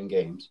last 10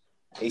 games,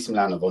 AC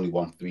Milan have only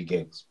won 3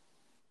 games.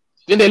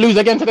 Didn't they lose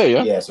again today?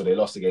 Yeah. Yeah, so they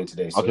lost the game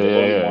today. So Okay, they've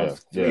only yeah, won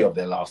three yeah. of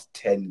their last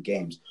 10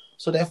 games.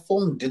 So their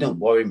form didn't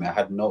worry me. I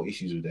had no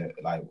issues with it.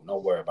 Like, no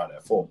worry about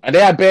their form. And they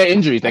had bare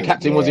injuries. Their And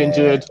captain was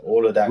injured.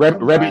 all of that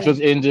Rebic was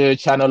combined. injured.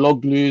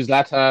 Chanaloglu,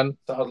 Zlatan.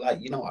 So I was like,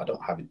 I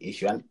don't have an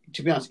issue. And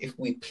to be honest, if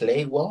we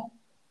play well,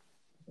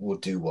 we'll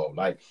do well.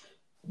 Like,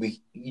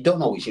 you don't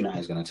know which United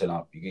is going to turn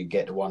up. You can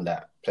get the one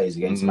that plays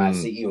against Man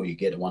City, or you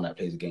get the one that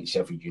plays against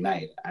Sheffield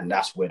United, and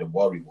that's where the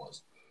worry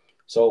was.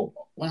 So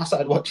when I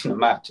started watching the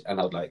match, and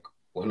I was like,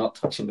 we're not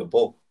touching the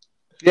ball.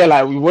 Yeah,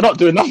 like we're not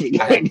doing nothing.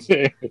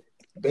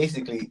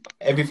 Basically,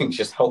 everything's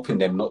just helping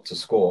them not to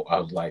score. I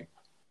was like,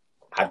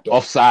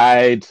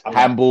 offside,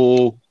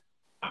 handball.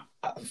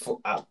 At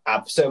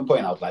a certain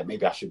point, I was like,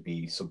 maybe I should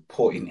be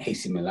supporting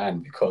AC Milan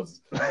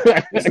because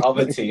this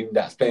other team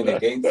that's playing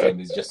against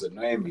them is just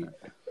annoying me.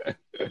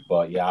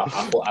 But yeah,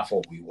 I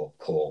thought we were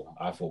poor.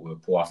 I thought we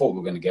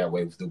were going to get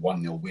away with the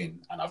 1-0 win.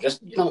 And I've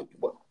just,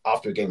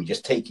 after a game, you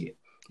just take it.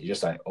 You're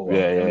just like,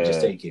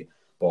 just take it.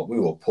 But we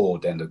were poor.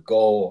 Then the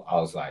goal, I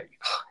was like,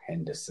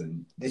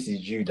 Henderson, this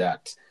is you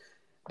that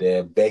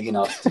they're begging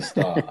us to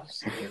start.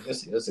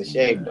 It's a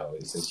shame, though.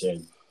 It's a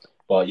shame.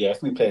 But yeah,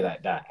 if we play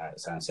like that at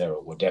San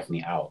Siro, we're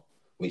definitely out,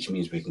 which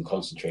means we can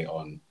concentrate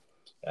on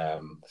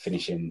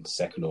finishing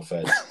second or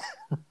third.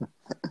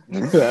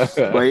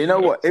 But you know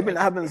what? Even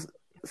having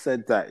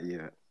said that,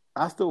 yeah,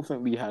 I still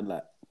think we had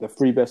like the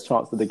three best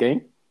chances of the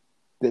game.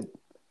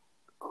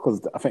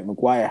 Because I think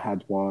Maguire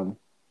had one.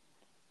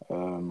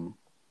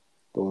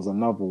 There was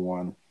another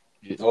one.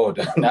 Oh,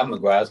 that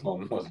Maguire's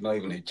one was not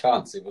even a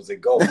chance. It was a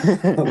goal.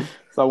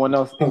 Someone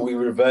else. We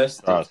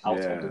reversed it out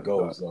of the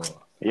goal. So.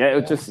 Yeah,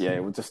 it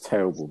was just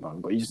terrible, man.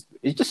 But it's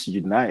just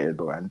United,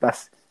 bro, and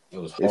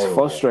it's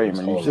frustrating,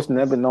 man. You just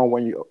never know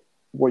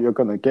what you're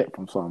gonna get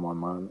from someone,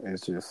 man.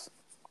 It's just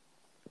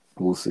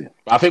we'll see.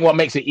 I think what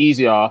makes it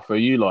easier for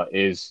you lot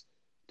is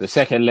the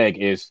second leg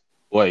is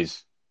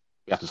boys.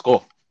 We have to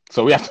score,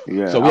 so we have to.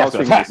 Yeah, so we have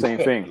to attack. The same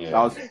thing.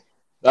 Yeah.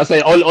 I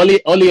say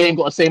Oli ain't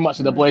got to say much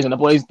to the boys, and the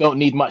boys don't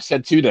need much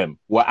said to them.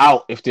 We're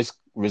out if this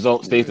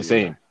result stays the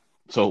same,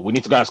 so we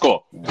need to go and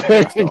score. Yeah,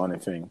 that's the only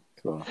thing.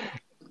 So.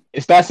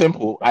 It's that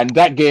simple. And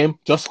that game,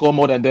 just score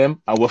more than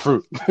them, and we're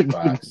through.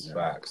 Facts.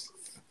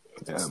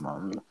 Yeah,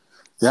 man.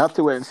 You have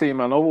to wait and see,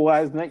 man.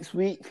 Otherwise, next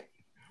week,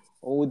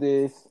 all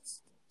this,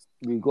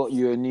 we got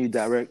you a new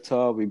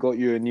director, we got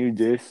you a new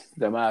this.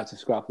 They might have to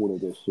scrap all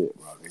of this shit,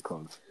 bro,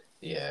 because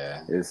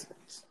it's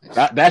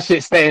that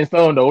shit's set in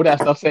stone, though. All that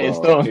stuff set in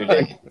stone.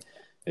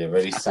 They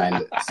already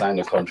signed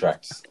the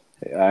contracts.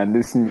 And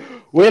listen,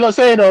 we're not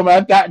saying though,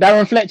 man.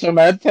 Darren Fletcher,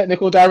 man,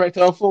 technical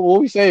director of football. What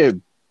are we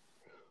saying?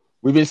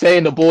 We've been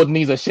saying the board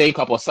needs a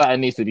shake-up or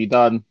something needs to be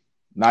done.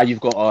 Now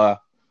you've got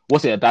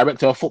a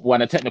director of football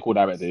and a technical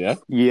director, yeah?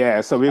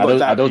 Yeah, so we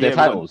got are those their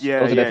titles? Yeah,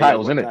 those are their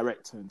titles, isn't it?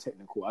 Director and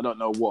technical. I don't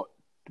know what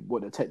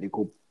the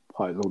technical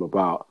part is all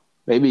about.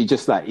 Maybe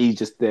just like he's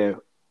just there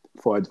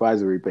for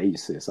advisory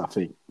basis, I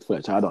think,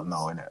 Fletcher. I don't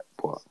know, innit?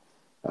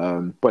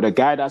 But the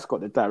guy that's got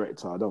the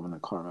director, I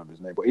can't remember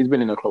his name, but he's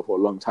been in the club for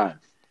a long time.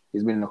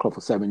 He's been in the club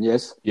for 7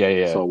 years.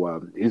 Yeah.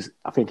 So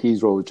I think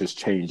his role just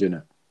changed,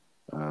 innit?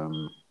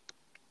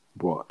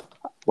 But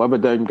whether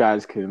them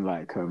guys can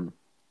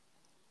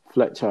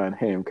Fletcher and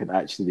him can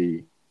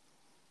actually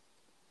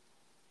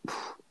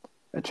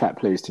attract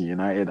players to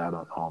United, I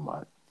don't know,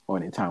 man.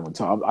 Only time will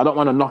tell. I don't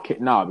want to knock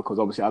it now because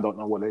obviously I don't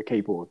know what they're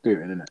capable of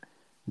doing, innit?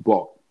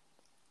 But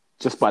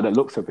just by the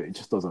looks of it, it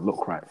just doesn't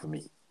look right for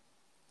me.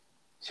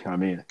 See what I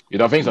mean? You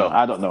don't think so?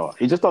 I don't know.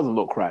 It just doesn't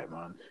look right,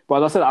 man.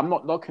 But as I said, I'm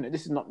not knocking it.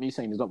 This is not me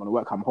saying it's not going to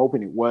work. I'm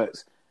hoping it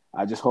works.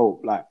 I just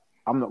hope,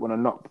 I'm not going to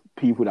knock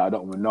people that I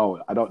don't even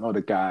know. I don't know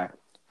the guy,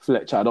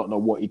 Fletcher. I don't know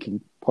what he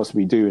can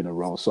possibly do in a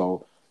role.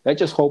 So let's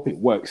just hope it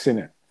works,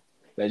 innit?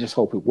 Let's just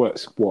hope it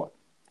works. What?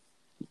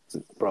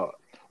 Bro.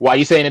 Why are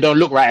you saying it don't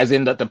look right as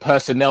in that the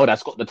personnel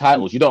that's got the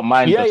titles? You don't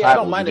mind the titles? I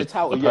don't mind the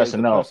title. The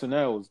personnel. The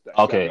personnel.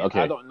 Okay.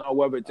 I don't know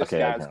whether this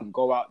guys can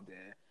go out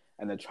there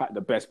and attract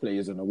the best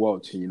players in the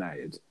world to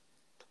United.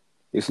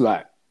 It's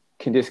like,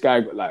 can this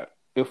guy,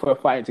 if we're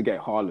fighting to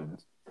get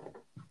Haaland,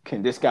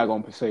 can this guy go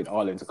and persuade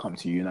Haaland to come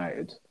to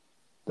United?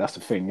 That's the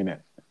thing,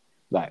 innit?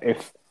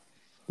 If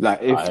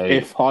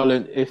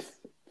Haaland,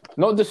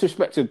 not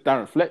disrespect to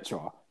Darren Fletcher,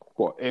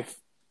 but if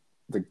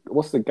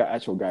what's the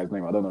actual guy's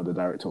name? I don't know. The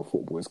director of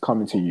football is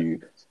coming to you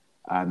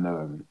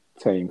and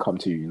saying come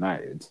to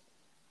United,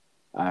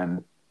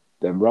 and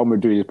then Real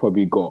Madrid has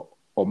probably got,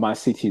 or Man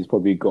City has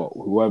probably got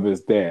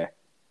whoever's there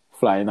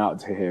flying out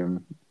to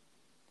him,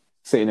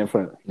 sitting in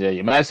front. Yeah,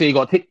 Man City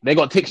they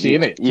got Tixi,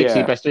 innit?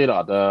 Tixi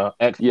Pestrella, the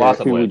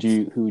ex-Barca boy.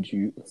 Who would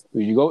you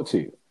go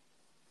to?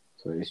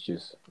 So it's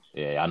just.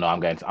 Yeah, I know I'm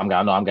going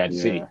to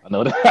see. I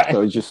know that.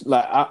 So it's just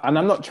and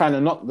I'm not trying to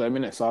knock them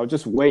in it. So I'll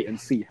just wait and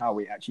see how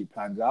it actually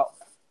plans out.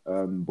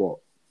 But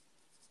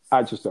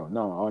I just don't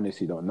know. I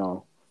honestly don't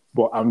know.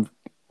 But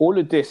all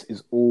of this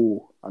is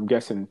all I'm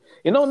guessing.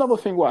 Another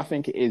thing what I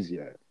think it is,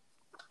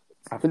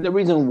 I think the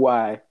reason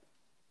why,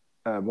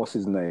 what's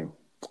his name?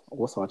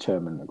 What's our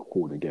chairman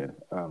called again?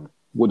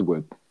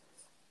 Woodward.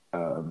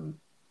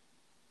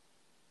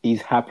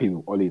 he's happy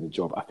with Ollie in the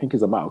job. I think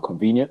it's a matter of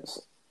convenience.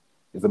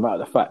 It's a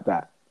matter of the fact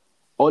that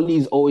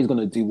Ollie's always going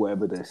to do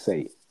whatever they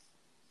say.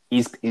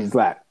 He's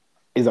like,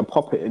 he's a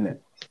puppet, in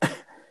it.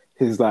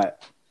 He's like,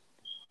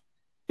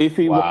 if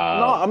he no,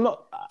 I'm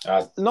not.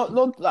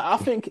 Not. Like, I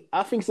think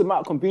it's a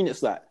matter of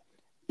convenience. Like,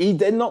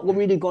 they're not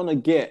really gonna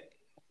get.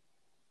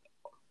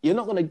 You're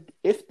not gonna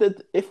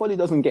if Ollie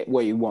doesn't get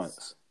what he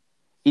wants,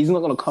 he's not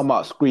gonna come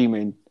out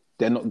screaming,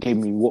 "They're not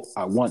giving me what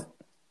I want."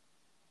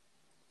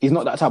 He's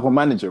not that type of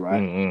manager,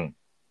 right? Mm-hmm.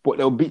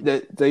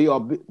 But they are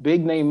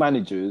big name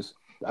managers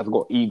that've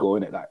got ego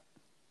in it. Like,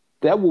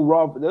 they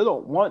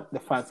don't want the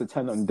fans to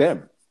turn on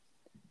them.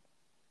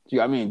 Do you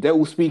know what I mean? They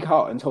will speak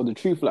out and tell the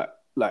truth. Like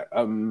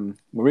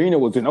Mourinho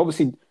was doing.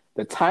 Obviously,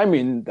 the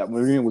timing that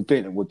Mourinho was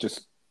doing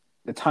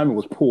the timing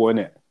was poor,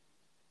 innit?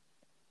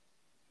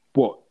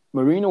 But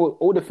Mourinho,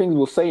 all the things he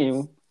was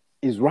saying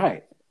is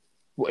right.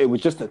 But it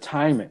was just the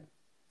timing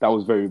that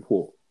was very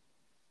poor.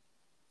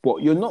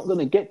 But you're not going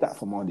to get that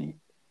from Ollie.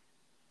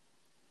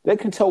 They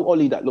can tell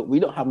Ollie that, look, we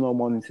don't have no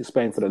money to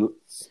spend for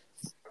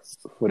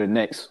the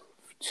next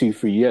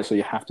 2-3 years, so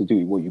you have to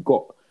do what you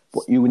got.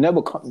 But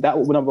that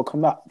will never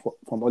come out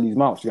from Ollie's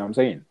mouth. You know what I'm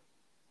saying?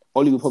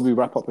 Ollie will probably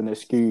wrap up an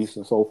excuse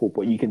and so forth,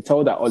 but you can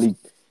tell that Ollie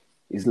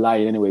is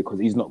lying anyway because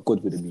he's not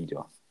good with the media.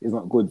 He's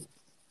not good.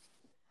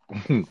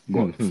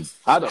 But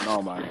I don't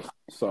know, man.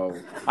 So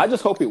I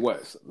just hope it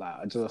works.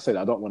 Like I said,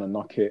 I don't want to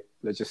knock it.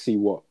 Let's just see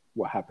what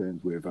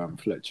happens with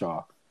Fletcher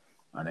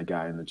and the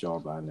guy in the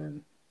job, and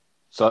then.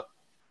 So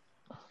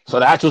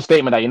the actual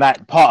statement that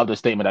United, part of the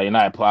statement that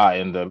United put out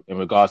in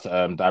regards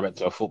to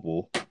director of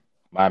football,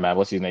 my man,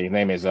 what's his name? His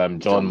name is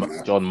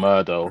John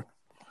Murdo.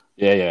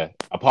 Yeah.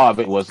 A part of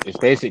it it's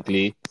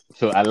basically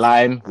to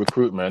align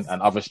recruitment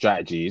and other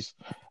strategies,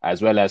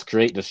 as well as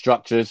create the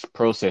structures,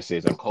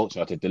 processes, and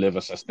culture to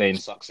deliver sustained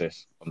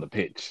success on the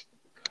pitch.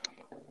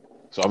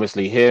 So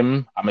obviously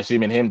I'm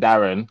assuming him,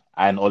 Darren,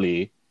 and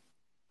Ollie,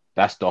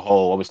 that's the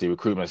whole, obviously,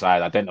 recruitment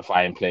side,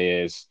 identifying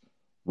players,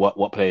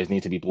 what players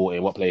need to be brought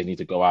in, what players need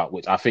to go out,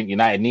 which I think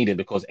United needed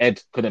because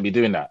Ed couldn't be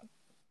doing that.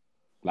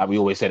 Like we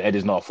always said, Ed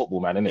is not a football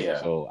man, innit? Yeah.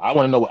 So I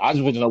want to know. I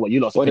just want to know what you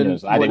lot's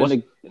opinions.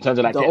 In terms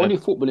of like the only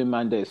footballing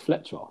man there is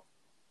Fletcher.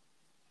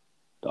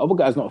 The other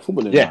guy's not a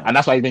footballing man. Yeah, and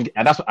that's why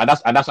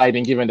he's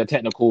been given the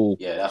technical.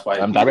 Yeah, that's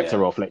why director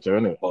role, Fletcher,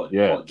 innit?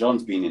 But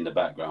John's been in the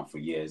background for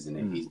years,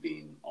 and he's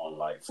been on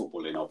like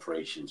footballing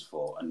operations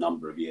for a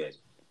number of years.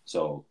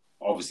 So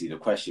obviously, the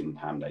question,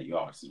 Ham, that you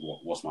asked is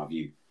what's my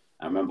view?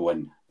 I remember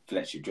when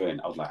Fletcher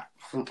joined, I was like,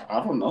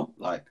 I don't know.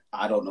 Like,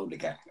 I don't know the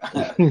guy.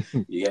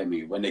 You get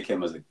me? When they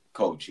came as a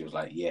coach, he was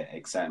like, yeah,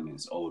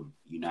 excitement, old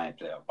United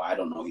player, but I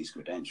don't know his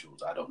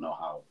credentials. I don't know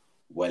how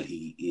well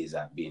he is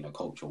at being a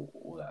coach or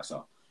all that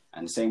stuff.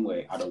 And the same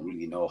way, I don't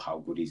really know how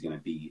good he's going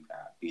to be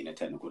at being a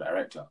technical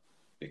director,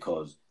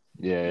 because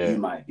you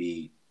might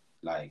be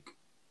like,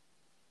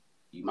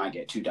 you might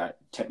get two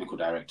technical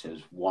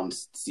directors, one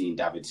seeing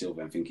David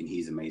Silva and thinking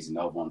he's amazing,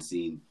 the other one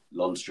seeing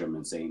Lundstrom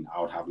and saying, I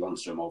would have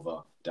Lundstrom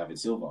over David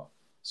Silva.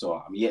 So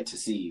I'm yet to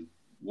see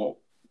what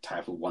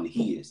type of one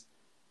he is.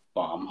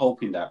 But I'm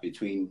hoping that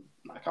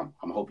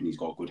I'm hoping he's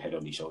got a good head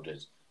on his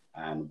shoulders,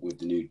 and with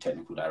the new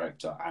technical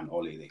director and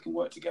Ollie, they can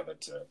work together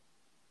to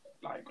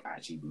like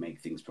actually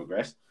make things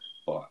progress.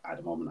 But at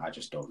the moment, I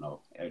just don't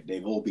know.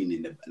 They've all been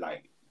in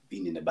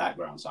the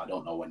background, so I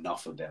don't know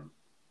enough of them.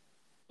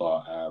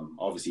 But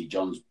obviously,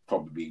 John's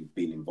probably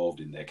been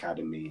involved in the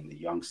academy and the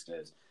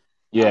youngsters.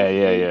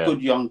 Yeah.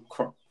 Good young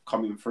crop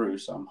coming through,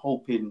 so I'm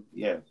hoping,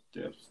 there'll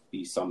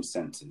be some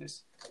sense in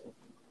this.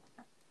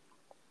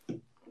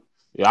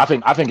 Yeah, I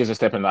think it's a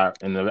step in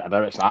the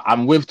direction.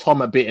 I'm with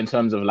Tom a bit in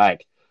terms of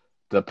like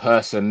the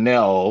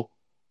personnel.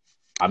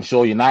 I'm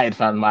sure United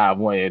fans might have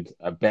wanted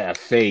a better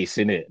face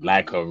in it,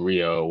 like a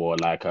Rio or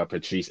like a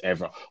Patrice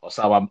Evra or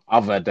someone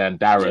other than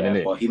Darren in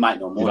it. But he might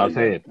know more. You know what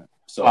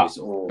I'm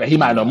saying? But he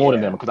might know more than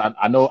them, because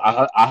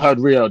I heard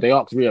Rio. They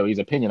asked Rio his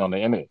opinion on it,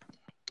 innit?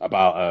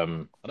 About I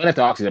don't know if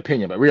they asked his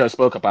opinion, but Rio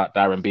spoke about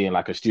Darren being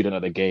like a student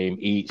of the game,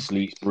 eats,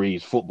 sleeps,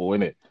 breathes football,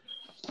 innit?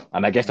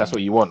 And I guess that's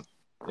what you want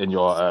in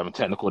your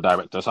technical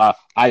director. So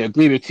I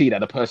agree with T that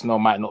the personnel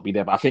might not be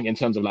there, but I think in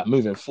terms of like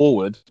moving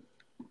forward,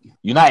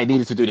 United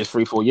needed to do this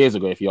 3-4 years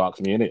ago, if you ask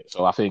me, innit?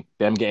 So I think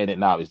them getting it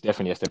now is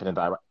definitely a step in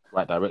the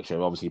right direction.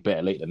 Obviously,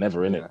 better late than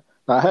never, innit?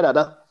 I heard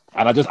that.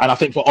 And I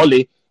think for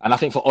Ollie,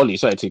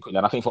 sorry, too quickly,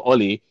 and I think for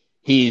Ollie,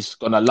 he's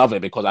gonna love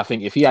it, because I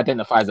think if he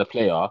identifies a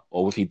player,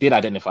 or if he did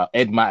identify,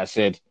 Ed might have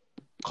said,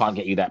 "Can't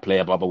get you that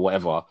player," blah blah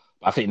whatever.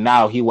 But I think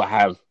now he will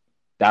have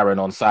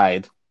Darren on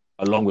side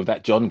along with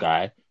that John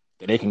guy,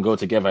 that they can go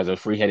together as a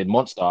three-headed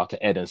monster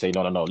to Ed and say,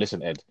 no,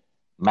 listen, Ed,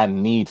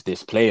 man needs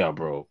this player,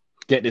 bro.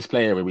 Get this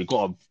player in. We've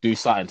got to do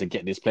something to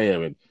get this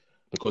player in,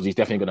 because he's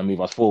definitely going to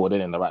move us forward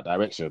in the right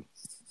direction.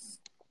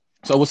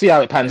 So we'll see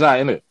how it pans out,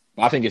 innit?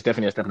 But I think it's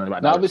definitely a step in the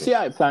right direction. Now we'll see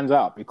how it plans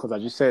out, because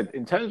as you said,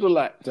 in terms of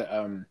like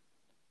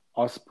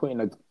us putting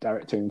a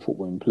director in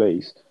football in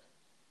place,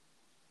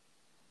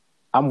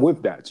 I'm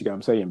with that, you get what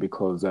I'm saying?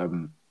 Because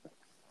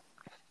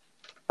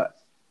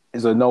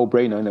it's a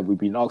no-brainer, and we've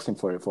been asking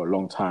for it for a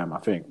long time. I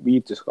think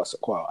we've discussed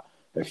it quite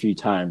a few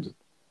times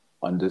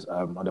on this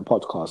on the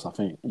podcast.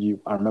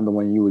 I remember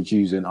when you were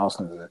using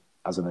Arsenal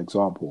as an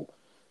example.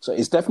 So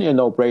it's definitely a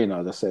no-brainer,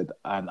 as I said,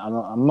 and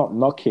I'm not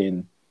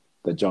knocking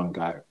the John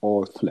guy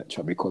or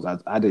Fletcher because,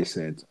 as Ade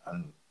said,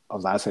 and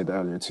as I said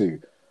earlier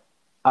too,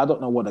 I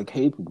don't know what they're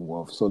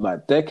capable of. So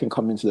like they can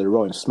come into the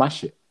role and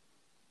smash it,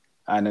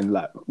 and then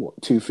like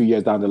 2-3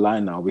 years down the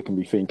line now we can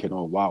be thinking,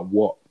 oh wow,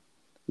 what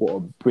a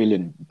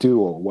brilliant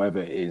duo, or whatever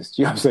it is.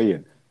 Do you know what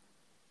I'm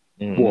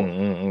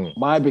saying?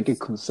 My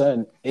biggest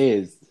concern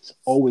is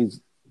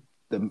always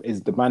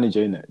the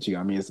manager in it. Do you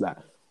know what I mean? It's like,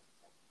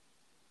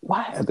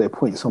 why are they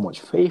putting so much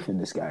faith in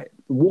this guy?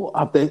 What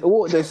are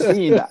they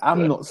seeing that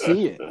I'm not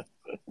seeing?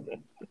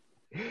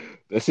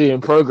 They're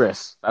seeing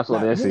progress. That's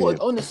what they're seeing.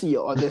 Honestly,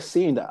 are they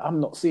seeing that I'm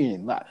not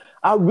seeing? Like,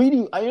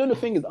 the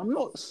thing is, I'm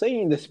not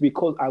saying this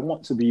because I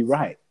want to be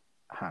right.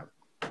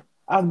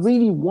 I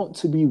really want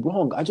to be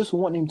wrong. I just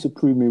want him to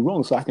prove me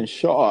wrong so I can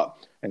shut up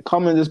and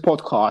come in this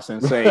podcast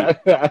and say,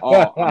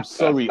 oh, I'm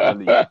sorry,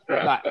 Ollie. Like,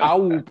 I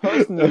will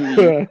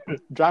personally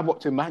drive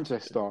up to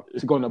Manchester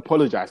to go and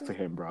apologize to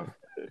him, bro.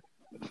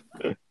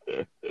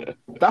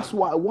 That's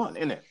what I want,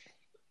 innit?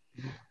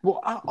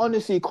 But I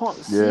honestly can't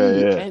see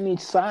any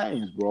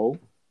signs, bro.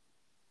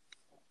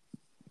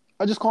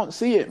 I just can't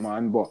see it,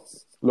 man. But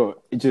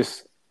look,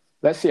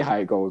 let's see how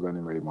it goes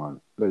anyway, man.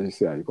 Let's just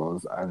see how it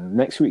goes. And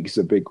next week is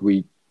a big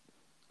week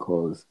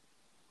because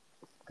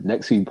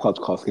next week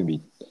podcast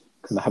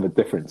can have a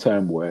different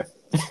term where.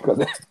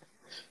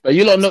 But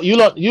you lot know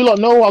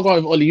what I'm going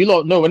with Ollie. You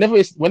lot know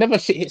whenever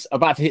shit hits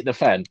about to hit the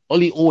fan,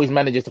 Ollie always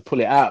manages to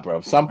pull it out,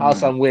 bro. Somehow,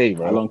 some way,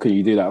 bro. How long can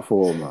you do that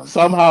for, man?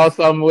 Somehow,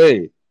 some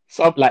way.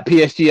 Like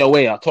PSG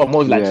away. I told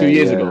Moses 2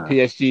 years ago.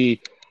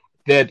 PSG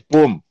dead,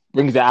 boom,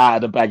 brings it out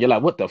of the bag. You're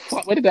like, what the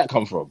fuck? Where did that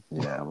come from?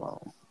 Yeah,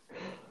 well.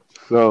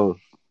 So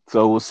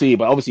we'll see.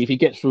 But obviously, if he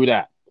gets through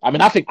that, I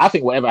mean, I think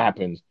whatever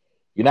happens,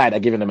 United are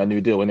giving him a new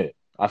deal, innit?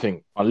 I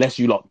think unless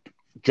you lot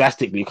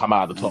drastically come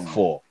out of the top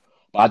four.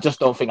 But I just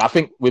don't think. I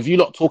think with you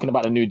lot talking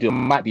about the new deal,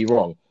 might be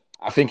wrong.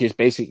 I think it's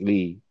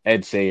basically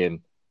Ed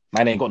saying,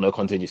 "Man ain't got no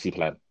contingency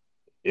plan."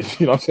 You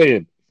know what I'm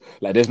saying?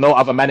 Like, there's no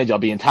other manager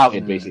being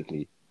touted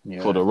basically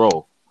for the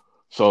role.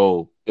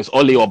 So it's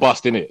Ollie or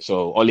bust, innit?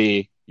 So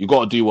Ollie, you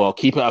got to do well.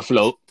 Keep it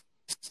afloat.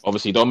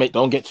 Obviously,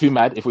 don't get too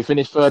mad. If we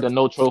finish third and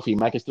no trophy,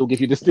 man can still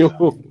give you the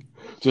deal.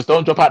 Just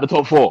don't drop out the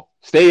top four.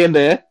 Stay in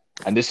there,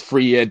 and this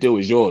 3-year deal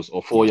is yours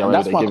or 4-year.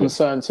 That's my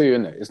concern too,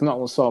 isn't it? It's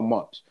not so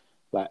much.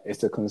 Like,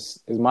 it's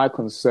my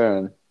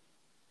concern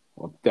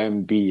of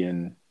them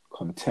being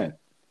content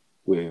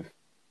with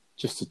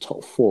just the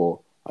top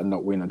four and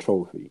not win a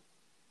trophy.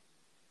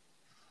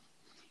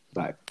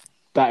 Like,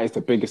 that is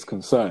the biggest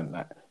concern.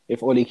 Like,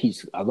 if Ollie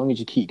as long as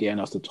you keep getting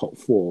us the top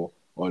four,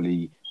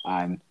 Ollie,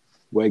 and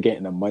we're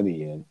getting the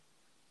money in,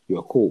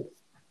 you're cool.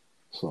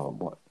 So,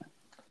 what?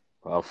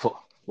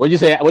 What did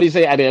you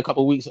say? Ade, a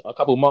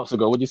couple months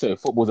ago? What did you say?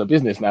 Football's a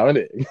business now, isn't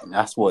it?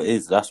 That's what it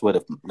is. That's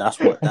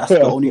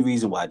the only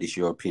reason why this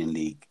European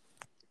League,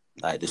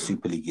 like the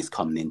Super League, is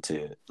coming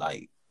into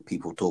like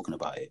people talking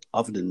about it.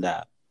 Other than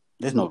that,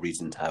 there's no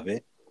reason to have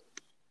it.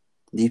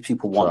 These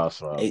people want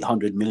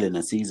 800 million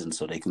a season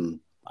so they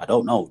can. I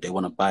don't know. They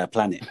want to buy a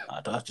planet.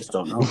 I just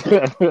don't know.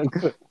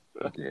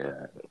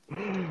 Yeah.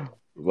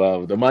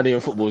 Well, the money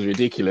in football is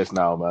ridiculous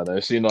now,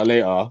 man. Sooner or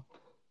later.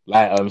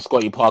 Like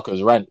Scotty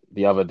Parker's rant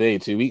the other day,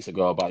 2 weeks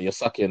ago, about you're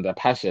sucking the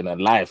passion and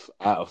life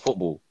out of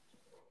football.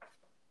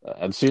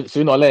 And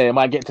sooner or later, it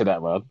might get to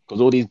that, man.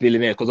 Because all these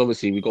billionaires, because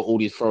obviously we got all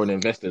these foreign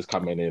investors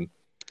coming in.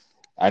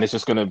 And it's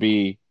just going to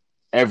be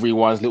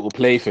everyone's little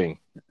plaything.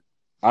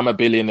 I'm a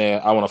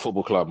billionaire, I want a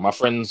football club. My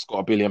friend's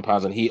got £1 billion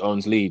and he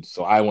owns Leeds,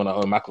 so I want to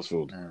own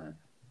Macclesfield.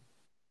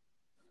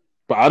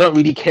 But I don't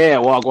really care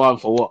what I go on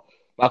for what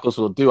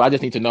Macclesfield do. I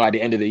just need to know at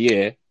the end of the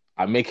year,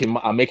 I'm making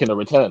a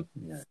return.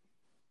 Yeah.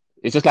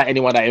 It's just like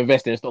anyone that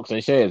invests in stocks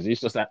and shares.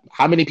 It's just like,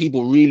 how many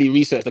people really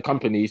research the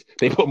companies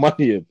they put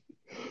money in?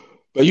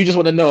 But you just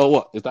want to know,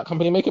 what is that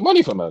company making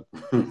money from? All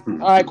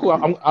right, cool.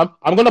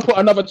 I'm gonna put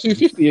another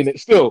 250 in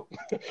it still.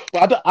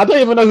 But I don't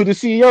even know who the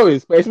CEO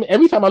is. But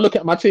every time I look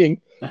at my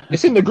thing,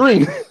 it's in the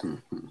green.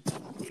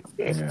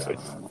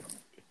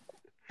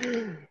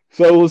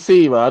 So we'll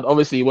see, man.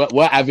 Obviously,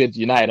 we're avid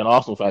United and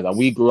Arsenal fans, and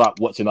we grew up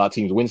watching our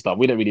teams win stuff.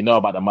 We didn't really know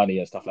about the money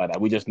and stuff like that.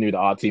 We just knew that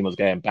our team was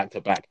going back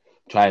to back,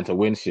 trying to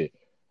win shit.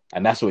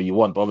 And that's what you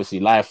want. But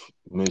obviously, life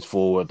moves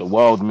forward. The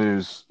world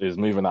is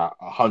moving at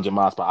 100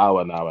 miles per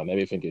hour now, and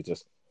everything is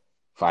just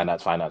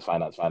finance. But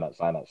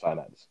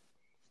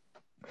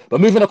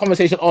moving the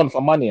conversation on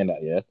from money and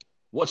that, yeah.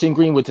 Watching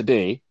Greenwood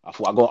today, I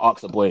thought I got to ask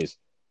the boys,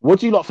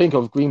 what do you lot think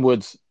of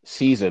Greenwood's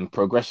season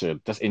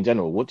progression, just in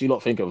general? What do you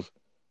lot think of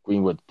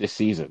Greenwood this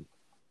season?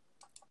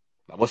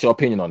 Like, what's your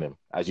opinion on him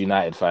as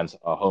United fans,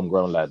 a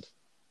homegrown lad?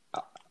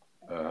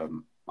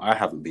 I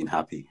haven't been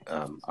happy.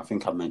 I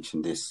think I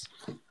mentioned this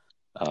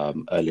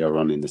earlier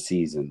on in the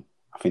season.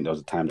 I think there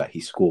was a time that he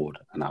scored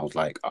and I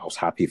was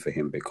happy for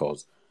him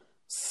because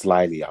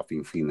slightly I've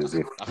been feeling as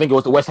if... I think it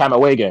was the West Ham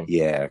away game.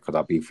 Yeah, because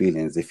I've been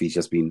feeling as if he's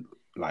just been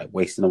like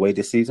wasting away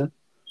this season.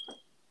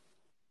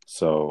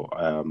 So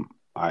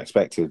I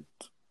expected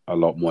a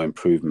lot more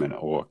improvement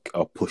or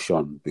a push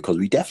on because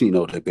we definitely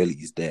know the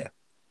ability is there.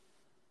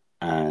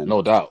 And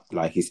No doubt.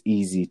 like it's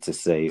easy to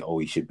say, oh,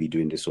 he should be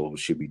doing this or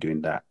should be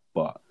doing that,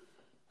 but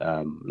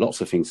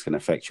lots of things can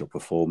affect your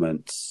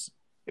performance,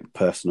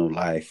 personal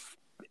life,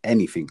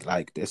 anything.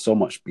 Like there's so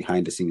much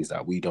behind the scenes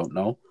that we don't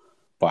know,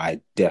 but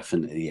I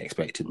definitely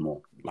expected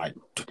more. Like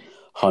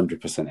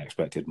 100%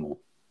 expected more.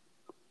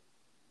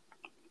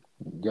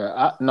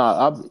 Yeah,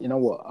 you know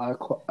what? I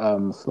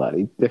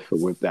slightly differ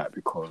with that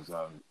because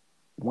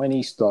when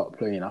he started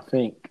playing, I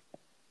think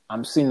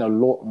I'm seeing a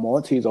lot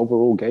more to his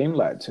overall game.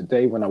 Like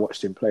today, when I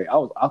watched him play,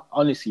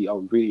 honestly, I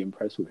was really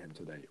impressed with him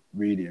today.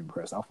 Really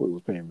impressed. I thought he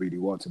was playing really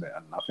well today,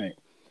 and I think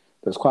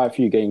there's quite a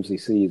few games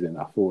this season.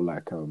 I feel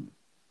like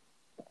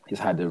he's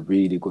had a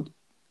really good,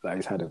 like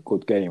he's had a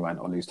good game, and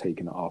Ollie's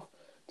taking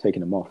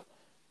him off.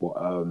 But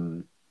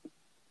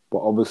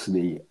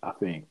obviously, I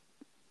think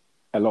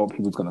a lot of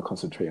people's going to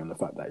concentrate on the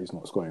fact that he's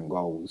not scoring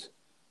goals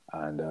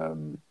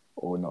and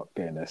or not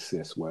getting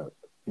assists. Where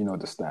you know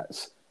the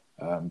stats,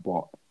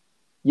 but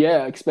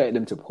yeah, I expect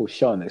them to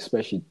push on,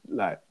 especially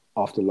like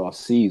after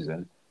last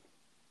season.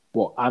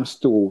 But I'm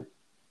still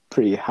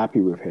pretty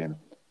happy with him.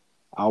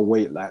 I'll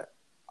wait like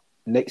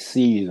next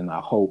season.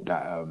 I hope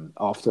that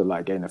after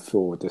like getting a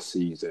feel of this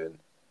season,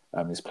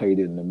 he's played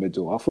in the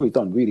middle. I thought he's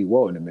done really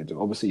well in the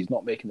middle. Obviously, he's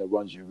not making the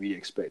runs you really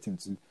expect him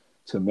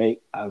to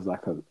make as a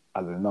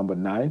number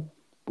 9,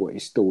 but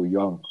he's still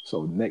young.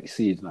 So next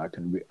season,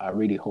 I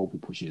really hope he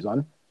pushes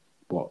on.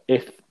 But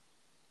if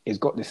he's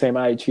got the same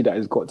attitude that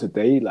he's got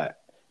today, like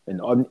in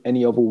on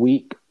any other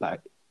week, like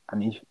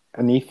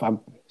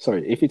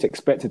if it's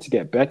expected to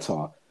get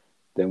better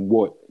than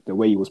what the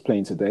way he was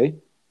playing today,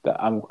 that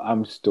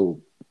I'm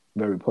still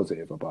very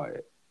positive about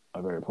it.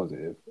 I'm very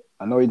positive.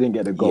 I know he didn't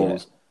get the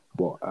goals,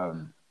 but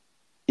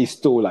he's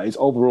still like his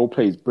overall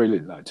play is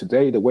brilliant. Like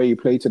today, the way he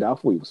played today, I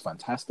thought he was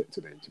fantastic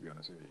today. To be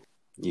honest with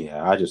you.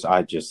 Yeah, I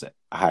just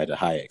had a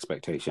high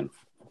expectation.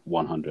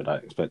 100, I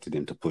expected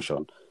him to push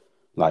on.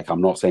 Like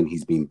I'm not saying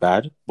he's been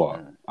bad,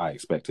 but I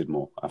expected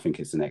more. I think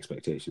it's an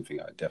expectation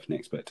thing. I definitely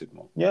expected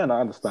more. Yeah, and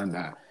I understand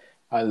that.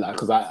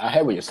 Because I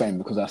heard what you're saying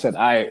because I said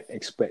I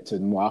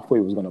expected more. I thought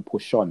he was going to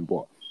push on,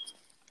 but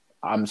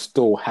I'm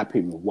still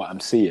happy with what I'm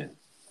seeing.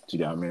 Do you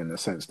know what I mean? In the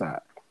sense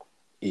that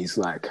he's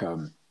like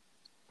a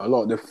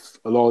lot of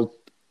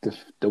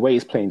the way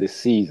he's playing this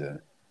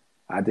season.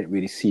 I didn't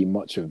really see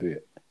much of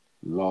it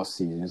last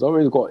season. He's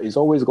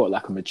always got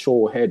like a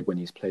mature head when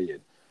he's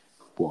playing,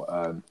 but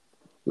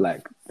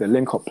like the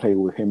link up play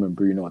with him and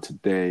Bruno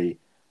today,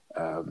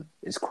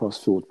 his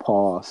crossfield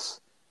pass.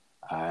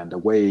 And the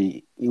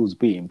way he was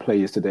beating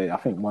players today, I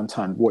think one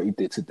time what he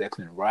did to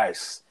Declan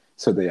Rice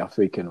today, I'm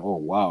thinking, oh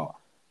wow,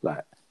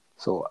 like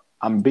so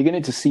I'm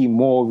beginning to see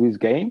more of his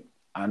game.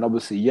 And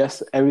obviously,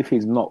 yes,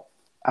 everything's not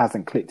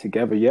hasn't clicked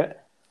together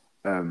yet,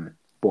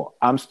 but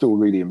I'm still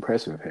really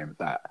impressed with him.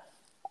 That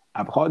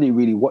I've hardly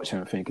really watched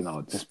him thinking,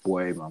 oh, this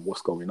boy, man,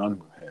 what's going on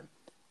with him?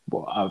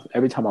 But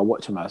every time I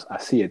watch him, I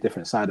see a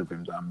different side of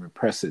him that I'm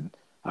impressed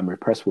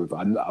with.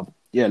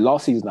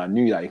 Last season I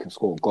knew that he can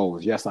score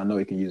goals. Yes, I know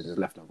he can use his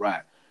left and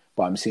right,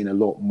 but I'm seeing a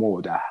lot more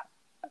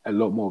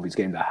of his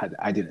game that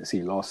I didn't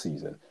see last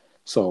season.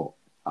 So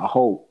I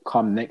hope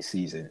come next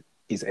season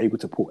he's able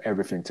to put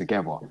everything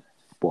together.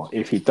 But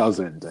if he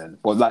doesn't, then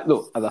like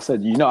look, as I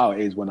said, you know how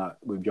it is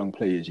with young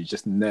players, you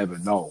just never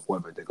know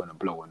whether they're gonna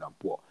blow or not.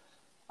 But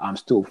I'm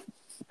still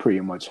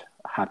pretty much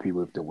happy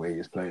with the way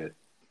he's playing.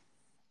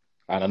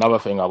 And another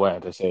thing I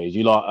wanted to say is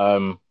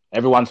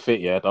everyone's fit,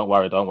 yeah. Don't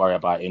worry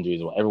about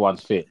injuries.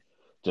 Everyone's fit.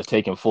 Just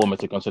taking form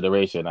into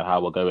consideration and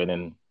how we're going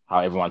in, how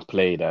everyone's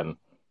played, and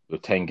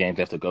with 10 games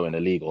left to go in the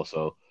league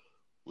also.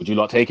 Would you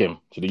not take him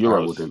to the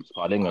Euros?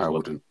 I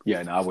wouldn't.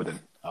 Yeah, no, I wouldn't.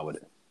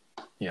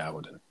 Yeah, I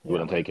wouldn't. You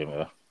wouldn't take him,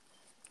 yeah?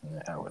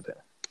 Yeah, I wouldn't.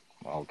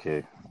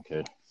 Okay.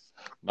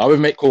 Now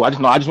we've made cool. I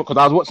just because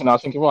I was watching, I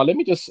was thinking, well, I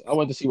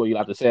wanted to see what you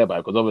have to say about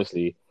it because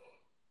obviously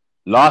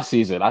last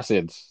season I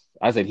said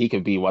he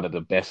could be one of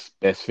the best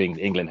things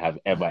England have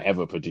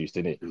ever produced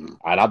in it. And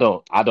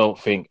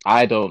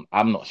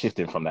I'm not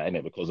shifting from that in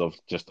it because of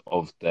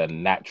the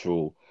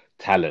natural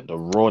talent, the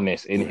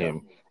rawness in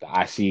him that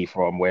I see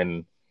from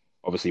when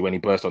he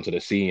burst onto the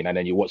scene, and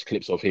then you watch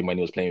clips of him when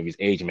he was playing with his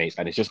age mates,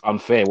 and it's just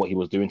unfair what he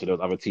was doing to those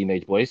other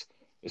teenage boys.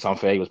 It's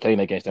unfair. He was playing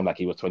against them like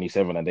he was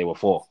 27 and they were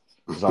 4.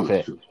 It's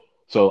unfair.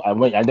 So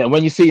and then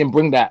when you see him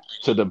bring that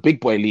to the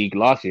big boy league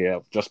last year,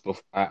 just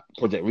at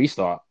Project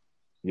Restart,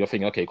 you're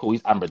thinking, okay, cool,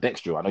 he's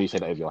ambidextrous. I know you say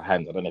that with your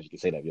hands. I don't know if you can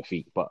say that with your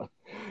feet, but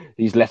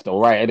he's left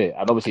or right, isn't it?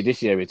 And obviously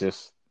this year it's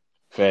just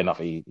fair enough.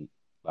 He's done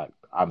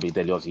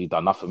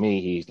nothing for me.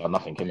 He's done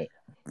nothing, innit?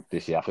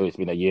 This year, I feel it's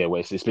been a year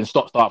where it's been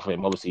stop-start for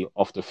him. Obviously,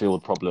 off the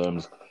field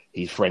problems,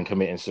 his friend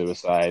committing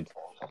suicide,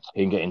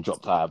 him getting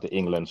dropped out of the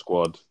England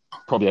squad.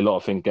 Probably a lot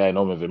of things going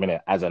on with him,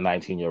 innit? As a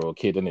 19-year-old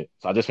kid, innit?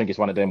 So I just think it's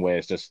one of them where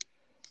it's just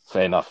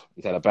fair enough.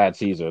 He's had a bad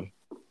season.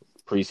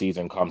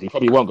 Pre-season comes. He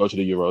probably won't go to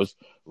the Euros.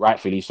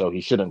 Rightfully so.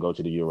 He shouldn't go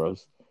to the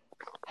Euros.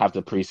 Have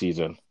the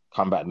pre-season,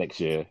 come back next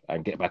year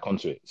and get back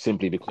onto it.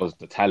 Simply because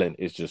the talent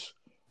is just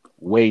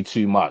way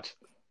too much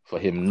for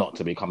him not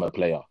to become a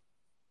player.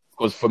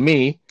 Because for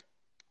me,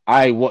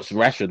 I watched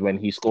Rashford when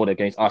he scored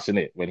against us in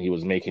it when he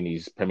was making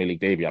his Premier League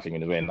debut. I think he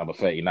was wearing number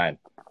 39,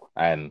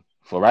 and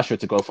for Rashford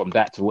to go from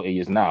that to what he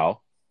is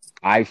now,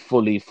 I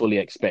fully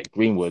expect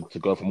Greenwood to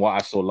go from what I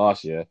saw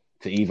last year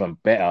to even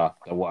better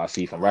than what I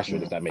see from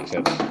Rashford, if that makes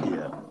sense.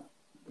 Yeah.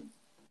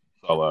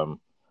 So,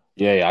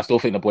 yeah, I still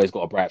think the boy's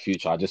got a bright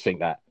future. I just think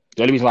that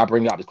the only reason why I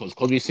bring it up is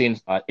because we've seen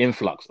an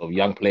influx of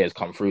young players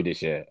come through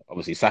this year.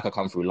 Obviously, Saka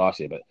come through last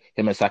year, but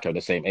him and Saka are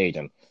the same age.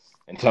 And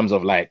in terms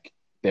of like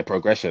their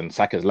progression,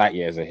 Saka's light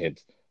years ahead.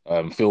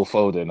 Phil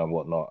Foden and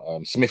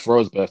whatnot. Smith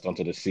Rowe's burst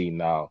onto the scene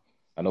now.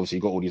 And obviously,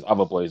 you got all these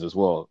other boys as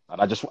well.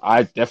 And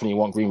I definitely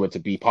want Greenwood to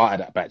be part of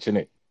that batch,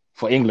 innit?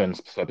 For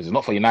England's purposes,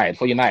 not for United.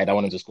 For United, I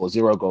want him to score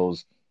 0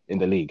 goals in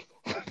the league.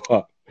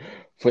 But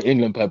for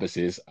England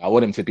purposes, I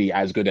want him to be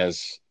as good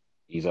as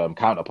his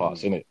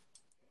counterparts, innit?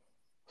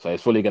 So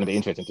it's fully going to be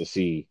interesting to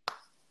see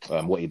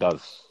what he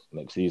does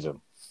next season.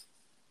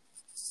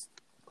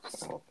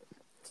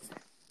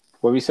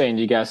 What are we saying?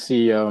 Do you guys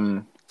see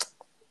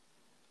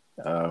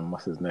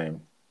what's his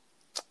name?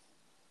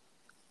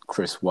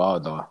 Chris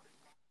Wilder.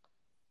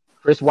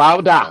 Chris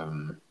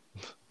Wilder.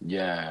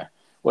 Yeah.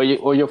 What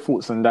are your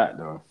thoughts on that,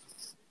 though?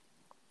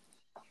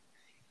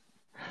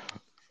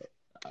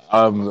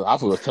 I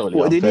thought it was totally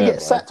What, unfair. did he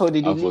get sacked or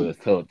did he I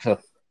thought it was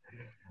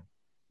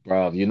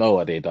Bro, you know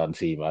what they done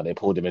to him, man. They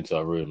pulled him into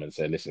a room and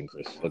said, listen,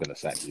 Chris, we're going to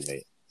sack you,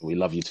 mate. We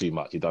love you too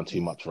much. You've done too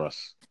much for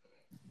us.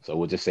 So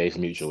we'll just say it's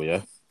mutual,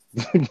 yeah?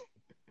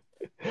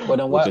 Well,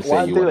 then why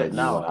do it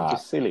now? It's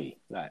just silly.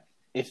 Like,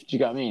 do you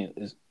get what I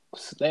mean?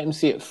 Let him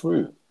see it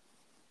through.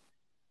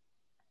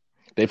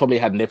 They probably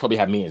had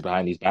meetings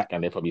behind his back,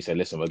 and they probably said,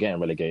 listen, we're getting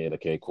relegated.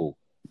 Okay, cool.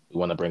 We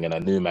want to bring in a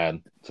new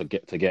man to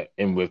get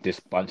in with this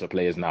bunch of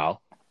players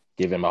now,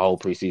 give him a whole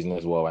preseason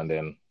as well, and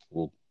then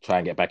we'll try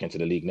and get back into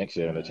the league next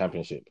year in the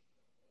Championship.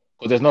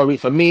 Because there's no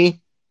for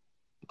me,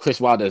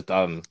 Chris Wilder's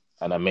done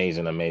an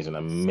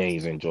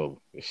amazing job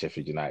with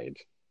Sheffield United.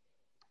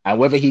 And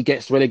whether he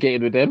gets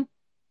relegated with them,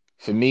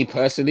 for me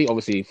personally,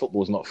 obviously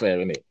football's not fair,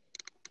 innit?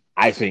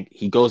 I think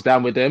he goes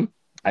down with them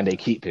and they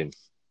keep him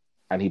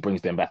and he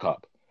brings them back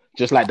up.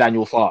 Just like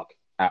Daniel Farke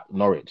at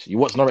Norwich. You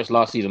watched Norwich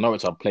last season,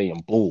 Norwich are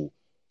playing ball.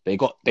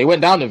 They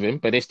went down with him,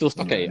 but they still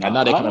stuck at it. And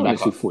now they're coming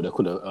back up. Thought they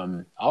could have,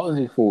 I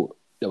honestly thought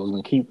they was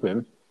going to keep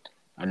him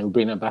and he'll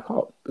bring them back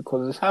up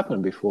because it's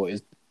happened before.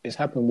 It's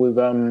happened with,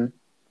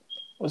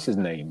 what's his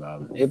name?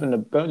 Even the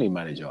Burnley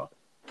manager.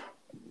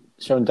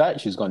 Sean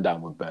Dyche has gone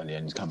down with Burnley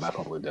and he's come back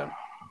up with them.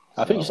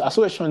 I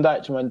saw Sean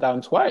Dyche went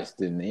down twice,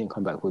 didn't he? And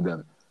come back with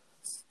them.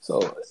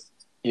 So,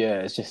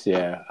 yeah, it's just,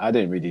 I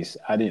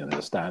didn't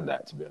understand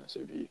that, to be honest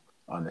with you.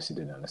 I honestly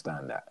didn't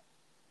understand that.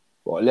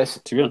 Well,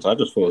 to be honest, I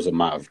just thought it was a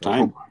matter of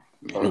time,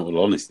 in all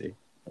honesty.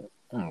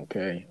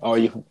 Okay. Oh,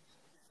 you...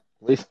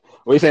 What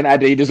are you saying,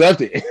 Adi? He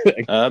deserved it?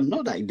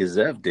 Not that he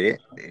deserved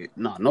it.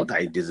 No, not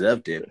that he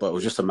deserved it, but it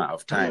was just a matter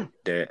of time.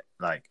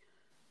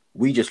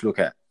 We just look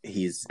at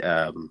his...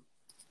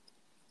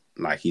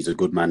 he's a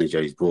good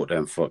manager. He's brought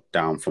them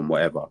down from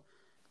whatever.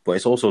 But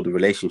it's also the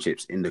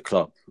relationships in the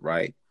club,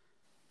 right?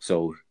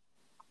 So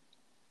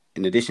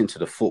in addition to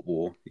the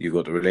football, you've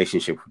got the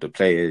relationship with the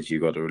players,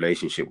 you've got the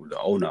relationship with the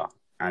owner,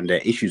 and there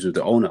are issues with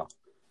the owner.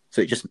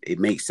 So it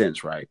makes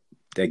sense, right?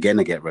 They're going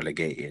to get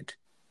relegated.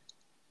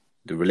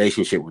 The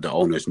relationship with the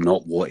owner is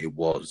not what it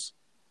was.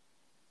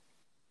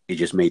 It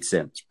just made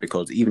sense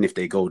because even if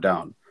they go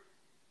down,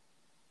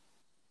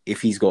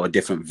 if he's got a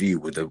different view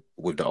with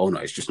the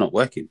owner, it's just not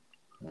working.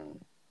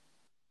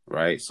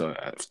 Right? So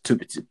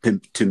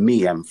to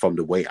me, and from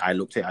the way I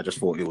looked at it, I just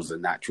thought it was a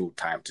natural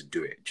time to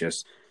do it.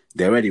 Just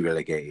they're already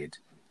relegated.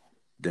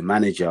 The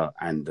manager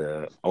and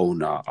the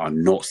owner are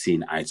not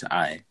seeing eye to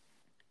eye.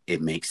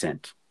 It makes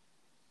sense.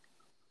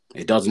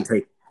 It doesn't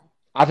take.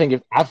 I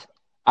think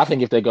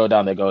if they go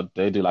down,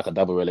 they do like a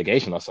double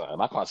relegation or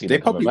something. I can't see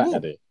them coming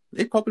back.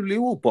 They probably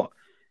will, but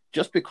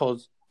just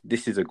because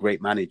this is a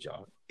great manager,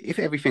 if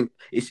everything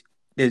is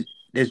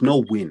there's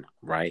no win,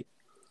 right?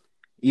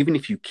 Even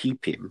if you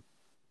keep him,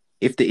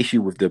 if the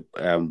issue with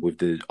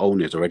the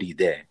owner is already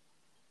there,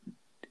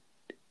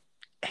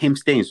 him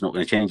staying is not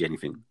going to change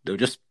anything. They'll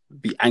just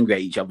be angry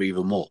at each other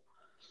even more,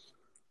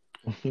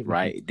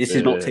 right? This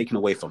is not taken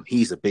away from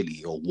his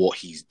ability or what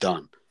he's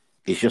done.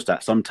 It's just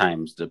that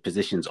sometimes the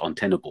position's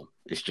untenable.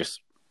 It's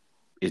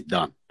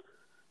done.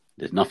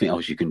 There's nothing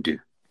else you can do.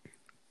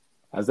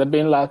 Has there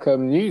been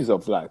news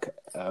of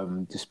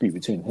dispute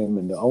between him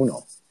and the owner?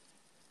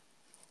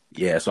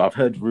 Yeah, so I've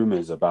heard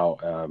rumors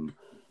about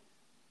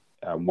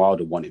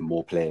Wilder wanting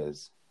more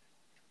players,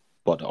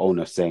 but the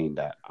owner saying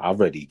that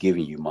I've already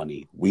given you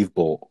money. We've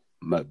bought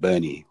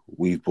McBurney.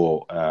 We've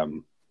bought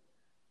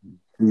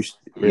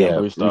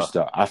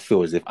Brewster. I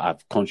feel as if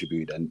I've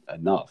contributed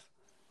enough.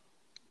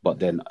 But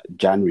then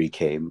January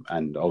came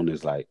and the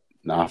owner's like,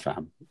 nah,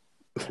 fam.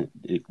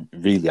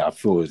 Really, I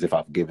feel as if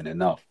I've given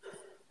enough.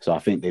 So I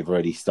think they've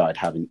already started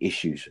having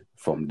issues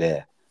from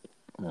there.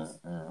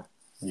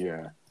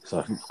 Yeah.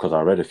 So because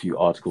I read a few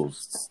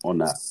articles on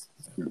that,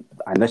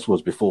 and this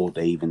was before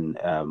they even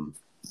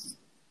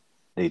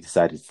they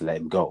decided to let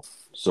him go.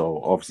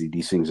 So obviously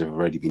these things have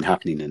already been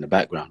happening in the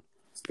background.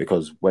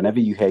 Because whenever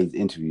you hear his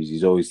interviews,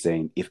 he's always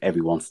saying, if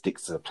everyone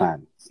sticks to the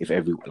plan,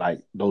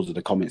 those are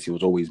the comments he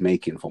was always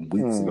making from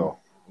weeks ago.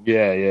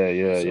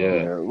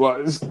 Yeah.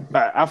 Well,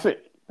 I think,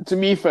 to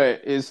be fair,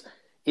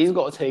 he's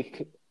got to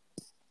take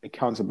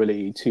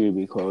accountability too,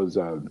 because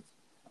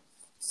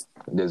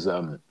there's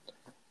I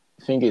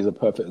think he's a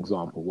perfect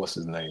example. What's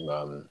his name?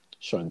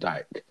 Sean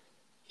Dyche.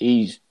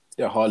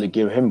 They hardly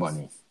give him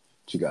money.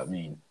 Do you get what I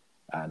mean?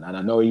 And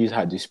I know he's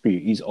had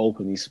dispute. He's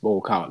openly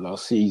spoke out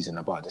last season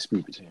about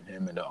dispute between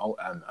him and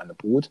the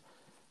board,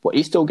 but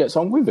he still gets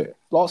on with it.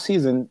 Last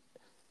season,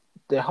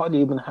 they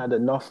hardly even had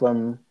enough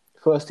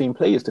first team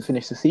players to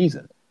finish the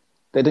season.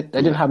 They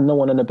didn't have no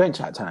one on the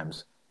bench at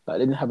times. Like,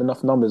 they didn't have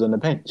enough numbers on the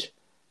bench,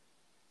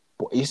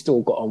 but he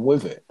still got on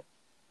with it.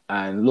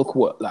 And look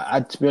what,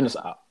 to be honest,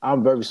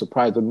 I'm very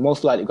surprised. They're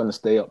most likely going to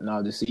stay up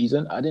now this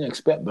season. I didn't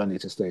expect Burnley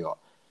to stay up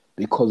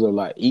because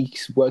of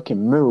he's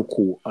working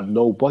miracle on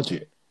low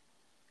budget.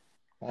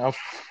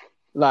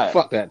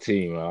 Fuck that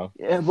team, man.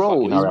 Yeah,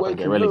 bro, he's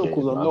working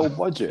miracles on low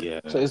budget. Yeah.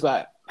 So it's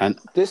and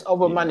there's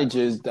other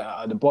managers that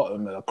are at the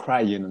bottom that are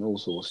crying and all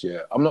sorts.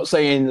 Yeah, I'm not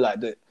saying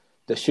that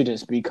they shouldn't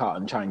speak out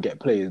and try and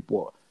get players,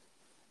 but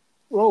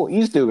bro,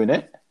 he's doing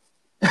it.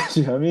 Do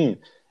you know what I mean?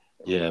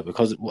 Yeah,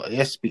 because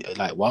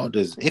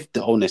Wilder's, if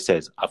the owner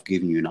says, I've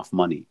given you enough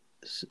money,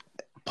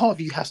 part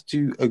of you has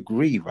to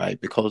agree, right?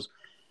 Because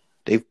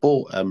they've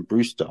bought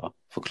Brewster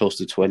for close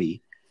to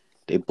 20.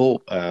 They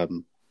bought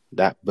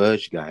that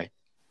Burge guy,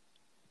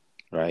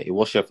 right? It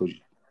was Sheffield.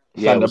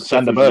 Yeah, it was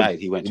Sheffield United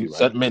he went to, right?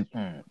 Sander Mid.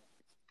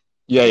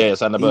 Yeah,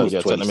 Sander Burge. He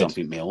was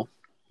 20-something mil.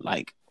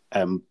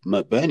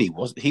 McBurney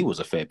was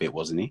a fair bit,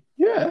 wasn't he?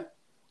 Yeah,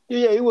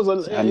 it was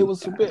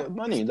a bit of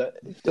money.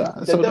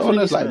 So the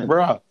owner's like,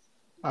 bruh,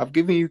 I've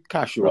given you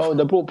cash. Bro,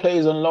 they brought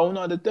players on loan.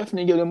 No, they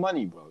definitely give them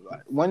money, bro.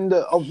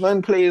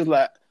 When players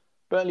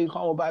Burnley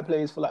can't buy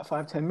players for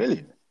 5-10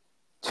 million.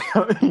 Do you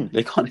know what I mean?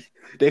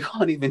 They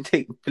can't even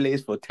take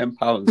players for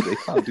 £10. They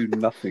can't do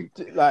nothing.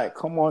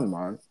 Come on,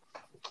 man.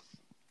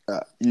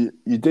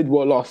 You did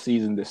well last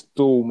season. They're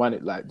still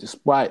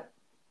despite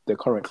the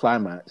current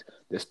climate,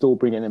 they're still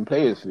bringing in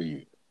players for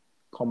you.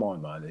 Come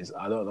on, man.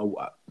 I don't know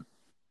what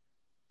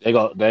they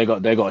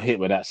got hit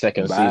with that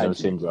second season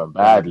syndrome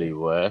badly,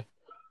 boy.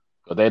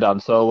 But they done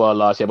so well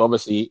last year. But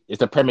obviously, it's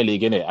the Premier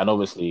League, innit? And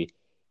obviously,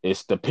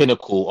 it's the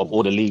pinnacle of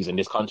all the leagues in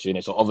this country,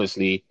 innit? So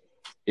obviously,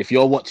 if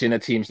you're watching a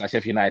team like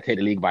Sheffield United take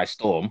the league by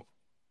storm,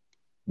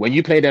 when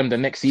you play them the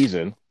next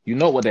season, you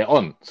know what they're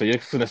on. So you're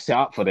going to set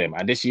up for them.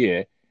 And this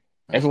year,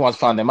 everyone's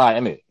found them out,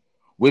 innit?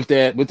 With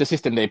the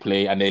system they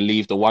play, and they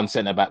leave the one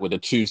centre-back with the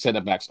two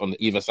centre-backs on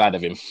either side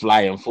of him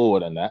flying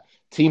forward and that,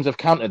 teams have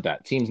countered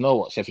that. Teams know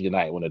what Sheffield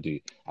United want to do.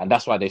 And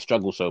that's why they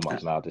struggle so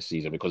much now this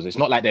season, because it's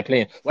not like they're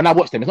playing... When I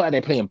watch them, it's not like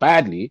they're playing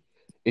badly.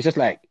 It's just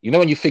when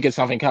you figured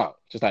something out,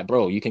 just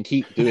bro, you can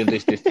keep doing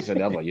this, and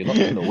the other. You're not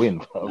going to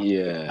win, bro.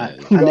 Yeah.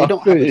 And they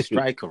don't have a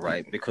striker,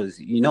 right? Because,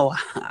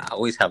 I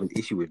always have an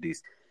issue with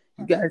this.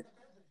 You guys...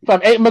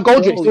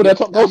 McGoldrick's still their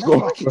top goal scorer.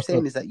 What I keep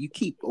saying is that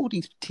all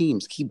these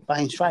teams keep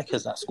buying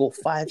strikers that score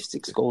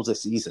 5-6 goals a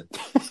season.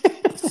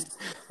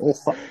 No,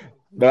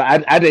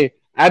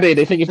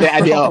 they think if they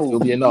add it up, it'll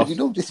be enough.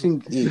 This thing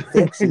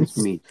vexes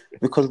me,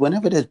 because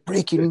whenever there's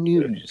breaking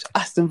news,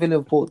 Aston Villa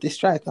bought this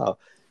striker,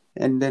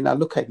 and then I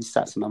look at his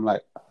stats and I'm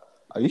like,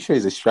 are you sure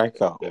he's a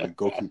striker or a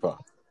goalkeeper?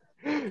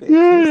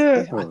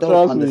 Yeah. I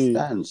don't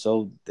understand.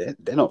 So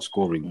they're not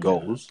scoring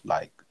goals.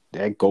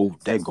 Their goal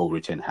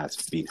return has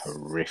been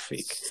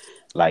horrific.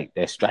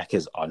 Their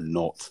strikers are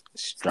not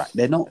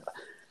they're not.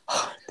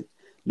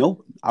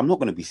 No, I'm not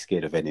going to be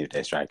scared of any of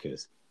their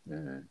strikers.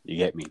 You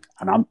get me?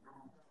 And I'm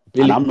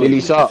not even a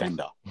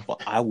defender,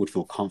 but I would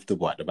feel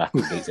comfortable at the back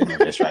against any of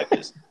their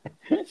strikers.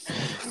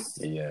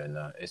 Yeah,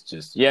 no, it's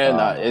just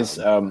it's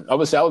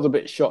obviously I was a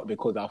bit shocked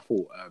because I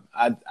thought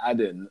I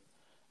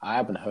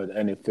haven't heard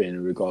anything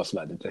in regards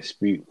to the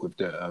dispute with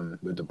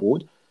the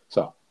board.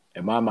 So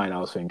in my mind, I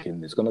was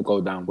thinking it's going to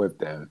go down with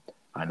them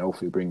and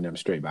hopefully bring them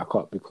straight back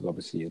up, because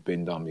obviously it's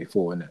been done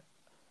before, isn't it?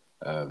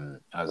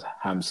 As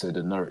Ham said,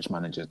 the Norwich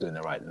manager's doing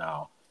it right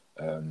now.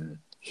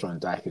 Sean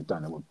Dyche has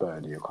done it with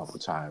Burnley a couple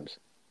of times.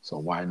 So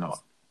why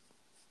not?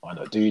 Why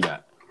not do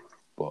that?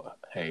 But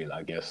hey,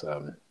 I guess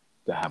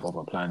they have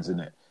other plans,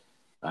 in it.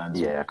 And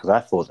yeah, because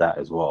I thought that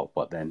as well.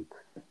 But then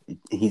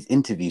his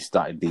interview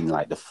started being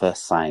the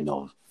first sign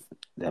of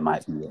there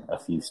might be a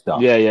few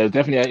stuff. Yeah, it was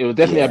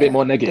definitely a bit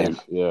more negative.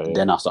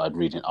 Then I started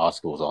reading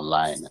articles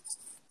online,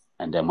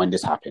 and then when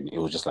this happened, it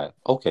was just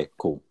okay,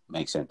 cool,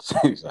 makes sense.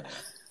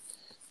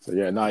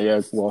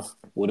 Well,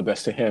 all the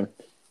best to him.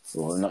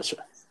 Well, I'm not sure.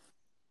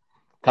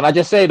 Can I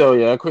just say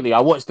though, quickly,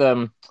 I watched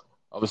them.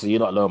 Obviously, you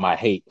don't know my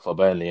hate for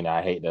Burnley, and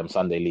I hate them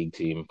Sunday League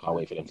team. Can't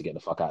wait for them to get the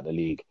fuck out of the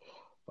league.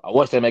 I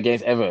watched them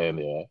against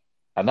Everton,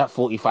 and that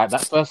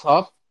first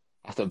half,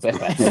 that's the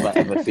best I've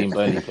ever seen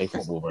Burnley play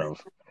football, bro.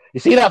 You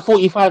see that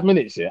 45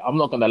 minutes, I'm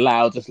not gonna lie,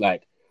 I was just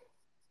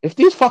If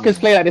these fuckers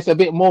play like this a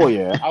bit more,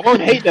 yeah, I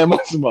won't hate them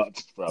as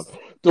much, bro.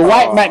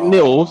 Dwight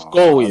McNeil's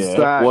goal, yeah,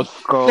 that was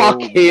goal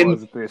fucking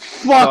was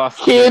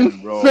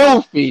disgusting, bro.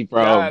 filthy,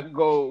 bro. That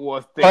goal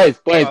was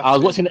disgusting. Boys, I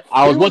was watching.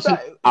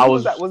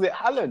 Was it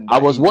Haaland? I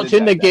was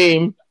watching the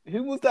game.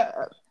 Who was that?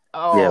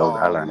 Yeah, it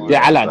was Alan.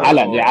 Yeah,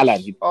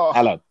 Alan. Oh.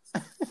 Alan.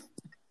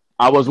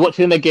 I was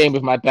watching the game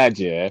with my dad,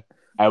 yeah,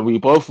 and we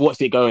both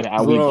watched it going,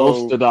 and we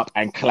both stood up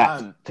and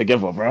clapped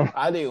together, bro.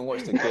 I didn't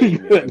watch the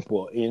game, yet,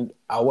 but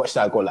I watched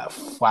that goal like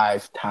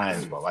 5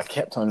 times, bro. I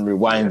kept on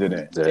rewinding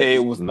it.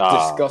 It was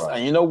disgusting. Bro.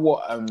 And you know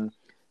what?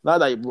 Now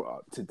that you brought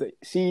up today,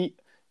 see,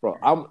 bro,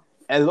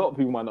 a lot of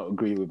people might not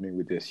agree with me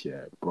with this,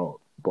 yeah,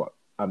 bro. But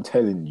I'm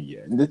telling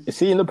you, yeah,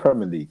 see in the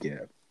Premier League,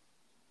 yeah,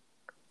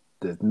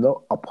 there's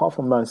no, apart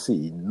from Man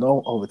City,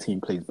 no other team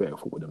plays better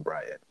football than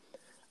Brighton.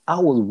 I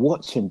was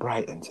watching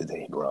Brighton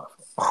today, bro.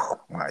 Oh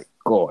my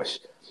gosh.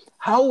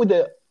 How would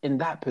they in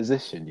that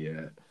position,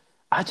 yeah?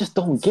 I just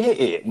don't get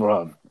it,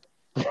 bro.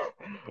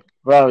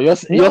 Bro, you're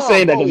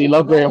saying that because you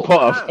love Graham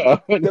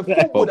Potter,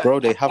 bro. But bro,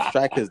 they have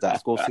strikers that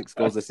score 6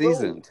 goals a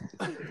season.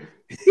 The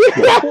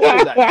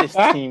football that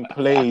this team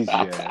plays,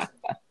 yeah.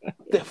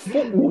 The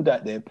football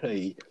that they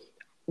play.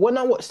 When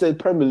I watch the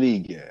Premier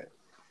League, yeah,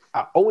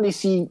 I only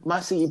see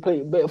Man City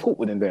play better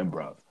football than them,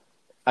 bro.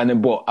 And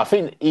then, but I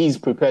think he's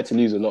prepared to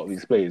lose a lot of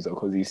his players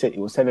because he said he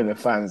was telling the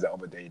fans the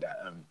other day that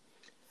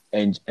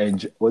and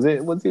was it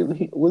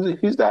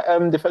who's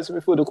that defensive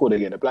midfielder called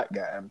again? The black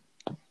guy,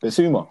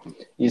 Basuma.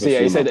 He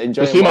said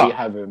enjoy it while you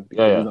have him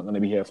because he's not going to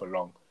be here for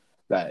long.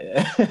 Like,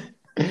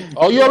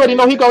 oh, you already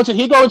know he going to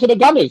the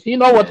Gunners. He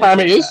know what time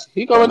it is.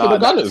 He going to the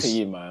Gunners.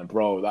 Team, man,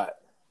 bro. Like,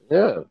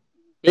 yeah,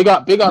 big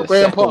up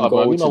Graham Potter,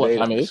 bro. You know what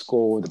time it is.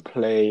 Score the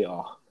play,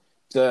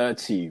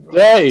 dirty, bro.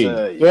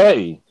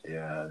 Dirty.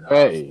 Yeah,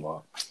 dirty.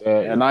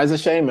 And it's a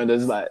shame, man.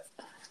 There's like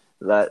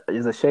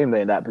it's a shame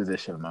they're in that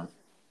position, man.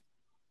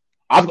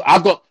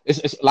 I've got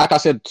it's like I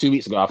said 2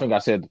 weeks ago. I think I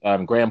said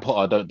Graham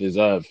Potter don't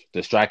deserve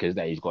the strikers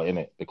that he's got in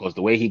it because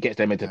the way he gets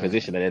them into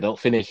position and they don't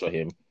finish for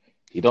him,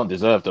 he don't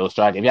deserve those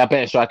strikers. If he had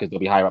better strikers, they'll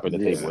be higher up in the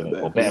table,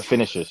 innit? Or better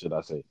finishers, should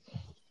I say?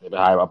 They'll be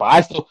higher up.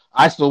 But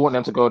I still want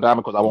them to go down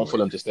because I want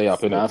Fulham to stay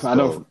up in it. I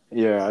don't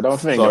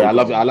think. Sorry, I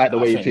love it. I like the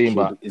way you team,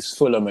 but it's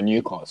Fulham and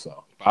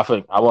Newcastle. I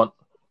think I want.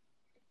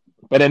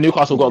 But then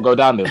Newcastle got to go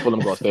down there.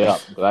 Fulham got to stay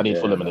up because I need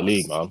Fulham in the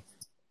league, man.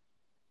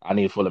 I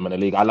need Fulham in the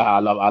league. I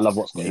love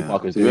what Scotty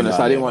Parker's doing.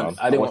 I didn't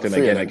want him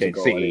again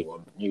against City.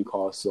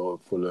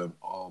 Newcastle, Fulham,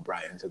 or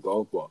Brighton to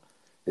go, but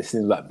it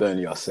seems like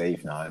Burnley are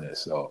safe now, innit?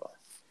 So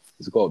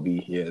it's got to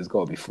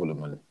be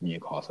Fulham and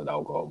Newcastle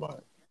that'll go,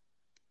 man.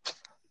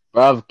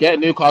 Bruv, get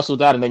Newcastle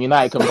down and then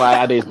United can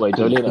buy Ade's boy,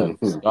 Jolino.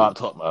 Go up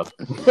top, man.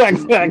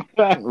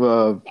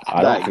 Well,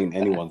 I don't think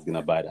anyone's going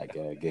to buy that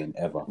guy again,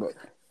 ever.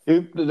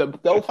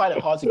 They'll find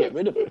it hard to get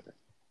rid of him.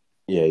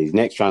 Yeah, his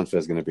next transfer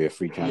is going to be a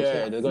free transfer.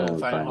 Yeah, they're going to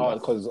find it hard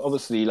because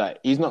obviously, like,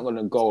 he's not going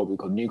to go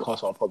because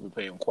Newcastle are probably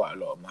paying quite a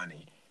lot of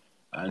money.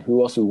 And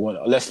who else would want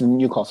it? Unless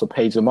Newcastle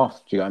pays him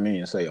off, do you know what I mean?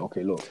 And say,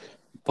 okay, look.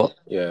 But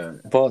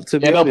to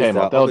be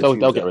honest,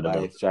 they'll get rid of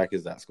him.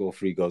 Strikers that score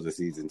 3 goals a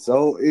season.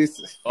 So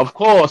it's of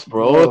course,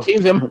 bro.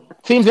 Teams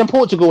in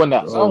Portugal and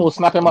that. Someone will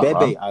snap him up.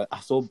 Bebe, I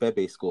saw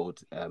Bebe scored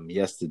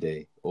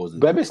yesterday. Or was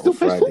it Bebe still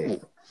plays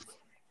football.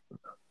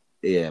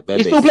 Yeah,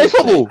 Bebe he still plays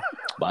football.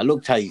 But I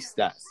looked at his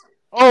stats.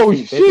 Oh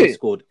shit! Bebe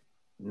scored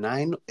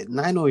 9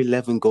 or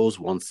 11 goals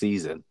one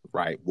season,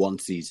 right? One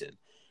season,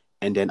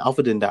 and then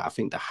other than that, I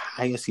think the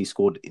highest he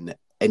scored in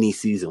any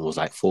season was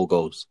like 4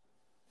 goals.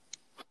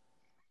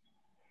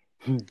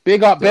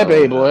 Big up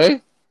Bebe,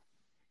 boy.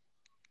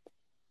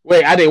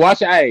 Wait, Ade,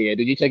 watch it.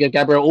 Did you check if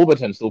Gabriel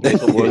Alberton still plays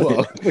football as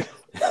well?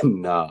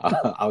 No,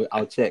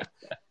 I'll check.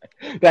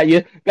 that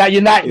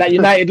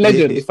United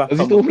legend. Does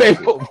he still play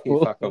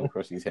football? If I come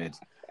across his head.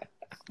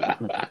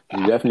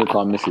 You definitely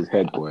can't miss his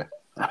head, boy.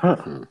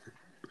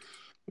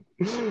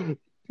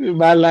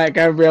 Man like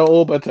Gabriel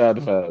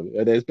Alberton,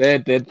 fam. There's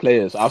dead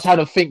players. I was trying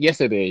to think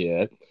yesterday,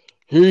 yeah,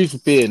 who's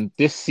been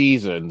this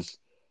season's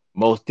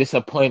most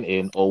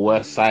disappointing or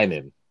worst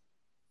signing?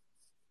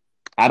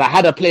 And I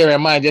had a player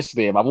in mind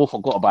yesterday, but I've all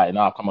forgot about it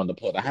now. I've come on the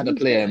pod. I had a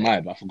player in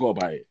mind, but I forgot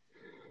about it.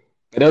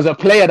 But there was a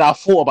player that I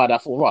thought about that I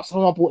thought,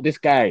 someone bought this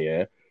guy,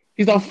 yeah.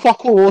 He's done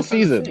fuck all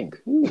season.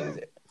 Who is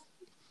it?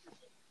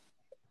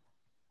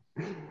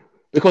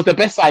 Because the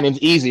best signing's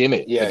easy, isn't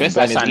it? Yeah, the best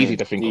signing's easy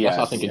to think of. That's what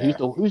I was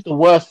thinking. Who's the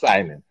worst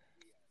signing?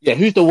 Yeah,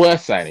 who's the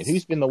worst signing?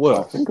 Who's been the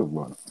worst? Think of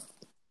one.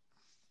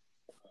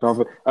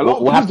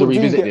 We'll have to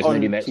revisit this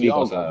maybe next week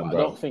or something, bro.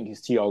 I don't think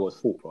it's Thiago's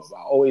fault, bro.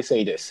 I always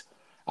say this.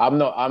 I'm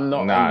not on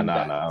that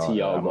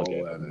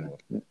Thiago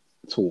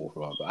tour,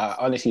 bro. But I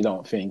honestly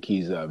don't think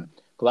he's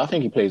because I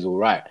think he plays all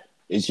right.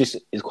 It's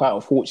quite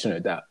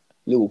unfortunate that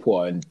Liverpool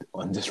are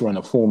on this run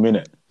of 4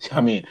 minutes.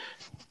 I mean,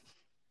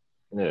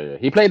 yeah.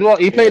 He played well.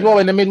 He played well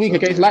in the midweek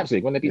against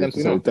Leipzig when they beat them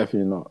 2-0. So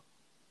definitely not.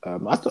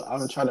 I'm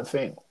trying to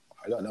think.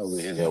 I don't know who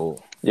it is.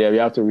 Yeah, we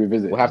have to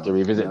revisit. We'll have to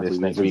revisit this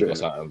next week or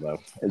something, bro.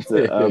 Is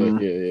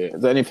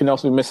there anything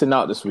else we're missing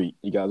out this week?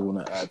 You guys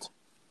want to add?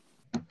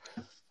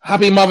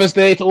 Happy Mother's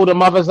Day to all the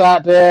mothers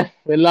out there.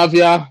 We love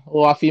ya.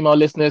 All our female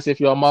listeners, if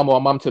you're a mum or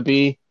a mum to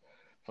be,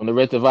 from the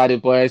Red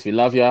Divided Boys, we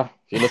love ya.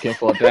 If you're looking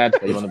for a dad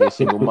or you want to be a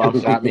single mum,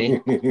 shout me.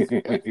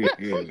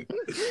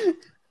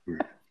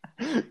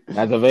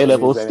 That's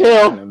available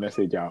still. A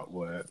message out.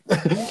 Word.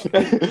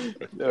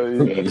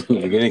 You're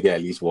gonna get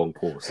at least one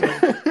call. So.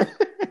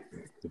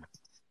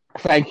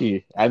 Thank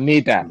you. I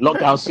need that.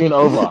 Lockdown soon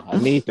over. I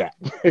need that.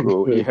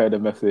 Bro, you heard the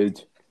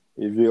message.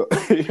 If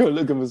you're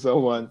looking for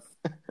someone,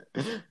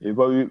 you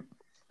probably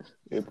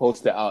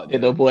post it out.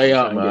 Get the boy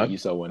out, man. Get you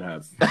someone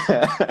have.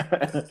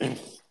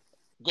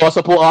 Gotta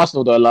support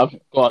Arsenal though, love.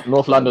 Got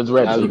North London's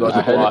red, so you gotta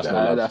support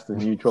Arsenal. Love. That's the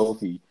new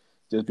trophy.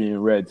 Just being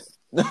red.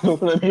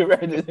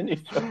 Red is the new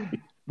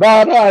trophy.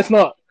 No, it's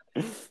not.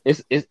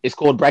 It's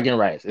called bragging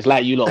rights. It's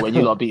like you lot when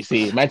you lot beat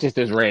City.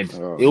 Manchester's red.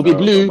 It'll be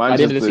blue by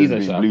the end of the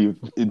season.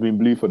 It's been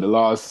blue for the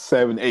last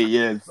 7-8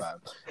 years, man.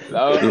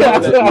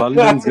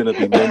 London's gonna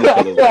be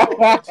many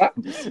colors.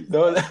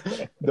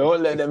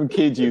 Don't let them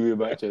kid you with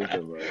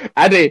Manchester, bro.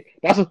 Ade,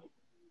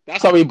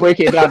 that's how we break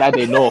it down.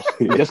 Ade, North.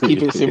 We just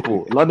keep it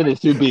simple. London is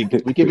too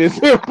big. We keep it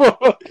simple.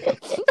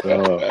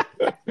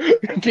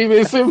 Keep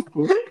it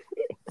simple.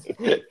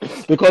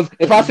 Because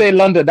if I say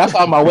London, that's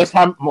how my West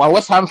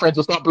Ham friends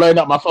will start blowing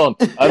up my phone.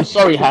 I'm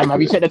sorry, Ham.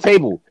 Have you checked the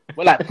table?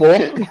 We're like 4.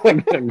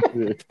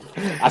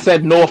 I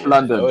said North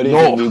London.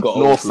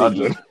 North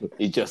London.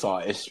 It's just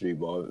our history,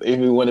 bro. If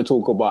we want to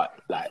talk about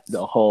like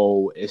the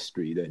whole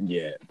history, then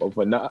yeah. But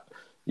for now,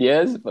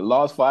 yes, for the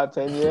last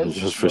 5-10 years,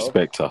 just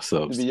respect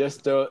ourselves. We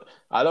just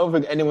I don't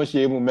think anyone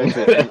should even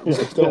mention it.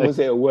 Just don't even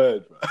say a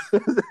word, bro.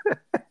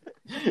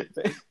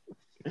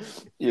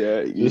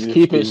 Yeah, just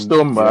keep it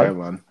stum,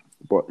 man.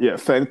 But yeah,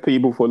 thank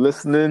people for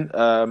listening.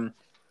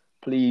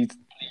 Please,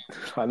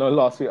 I know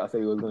last week I said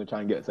we was going to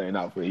try and get something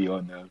out for you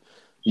on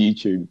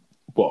YouTube,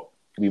 but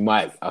we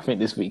might. I think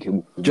this week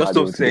we just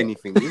don't say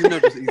anything. Even though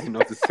it's easy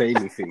not to say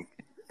anything.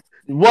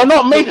 We're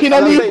not making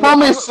any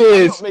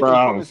promises, bro.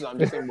 I'm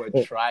just saying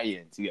we're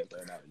trying to get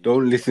something out.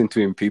 Don't listen to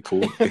him,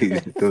 people.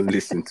 Don't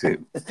listen to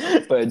him.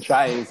 We're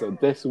trying. So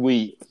this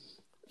week,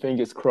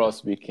 fingers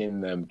crossed, we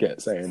can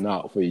get something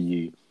out for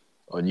you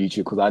on YouTube,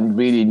 because I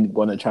really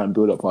want to try and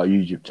build up our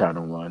YouTube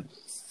channel, man.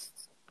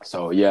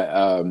 So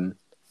yeah,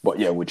 but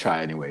yeah, we'll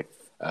try anyway.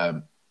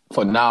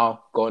 For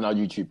now, go on our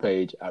YouTube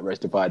page at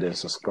Rest Divided and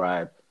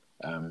subscribe.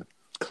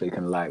 Click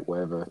and like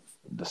whatever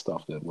they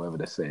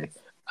say.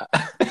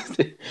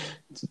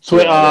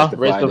 Twitter,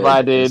 Rest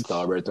Divided,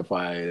 Insta, Rest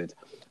Divided,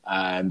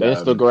 and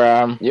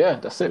Instagram. Yeah,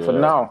 that's it for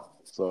now.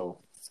 So,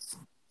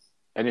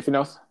 anything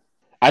else?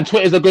 And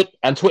Twitter's a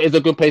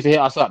good place to hit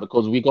us up,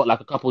 because we got like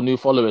a couple new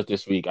followers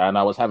this week, and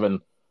I was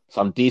having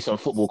some decent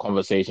football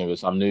conversation with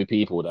some new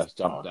people that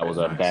was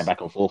nice. Going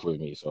back and forth with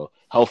me. So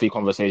healthy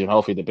conversation,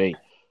 healthy debate.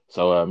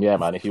 So yeah,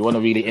 man, if you want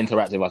to really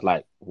interact with us,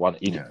 like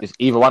it's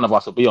either one of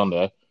us will be on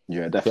there.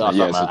 Yeah, definitely.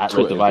 Yeah, so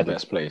Twitter is the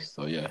best place.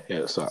 So yeah,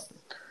 hit us up.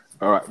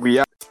 All right, we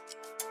out.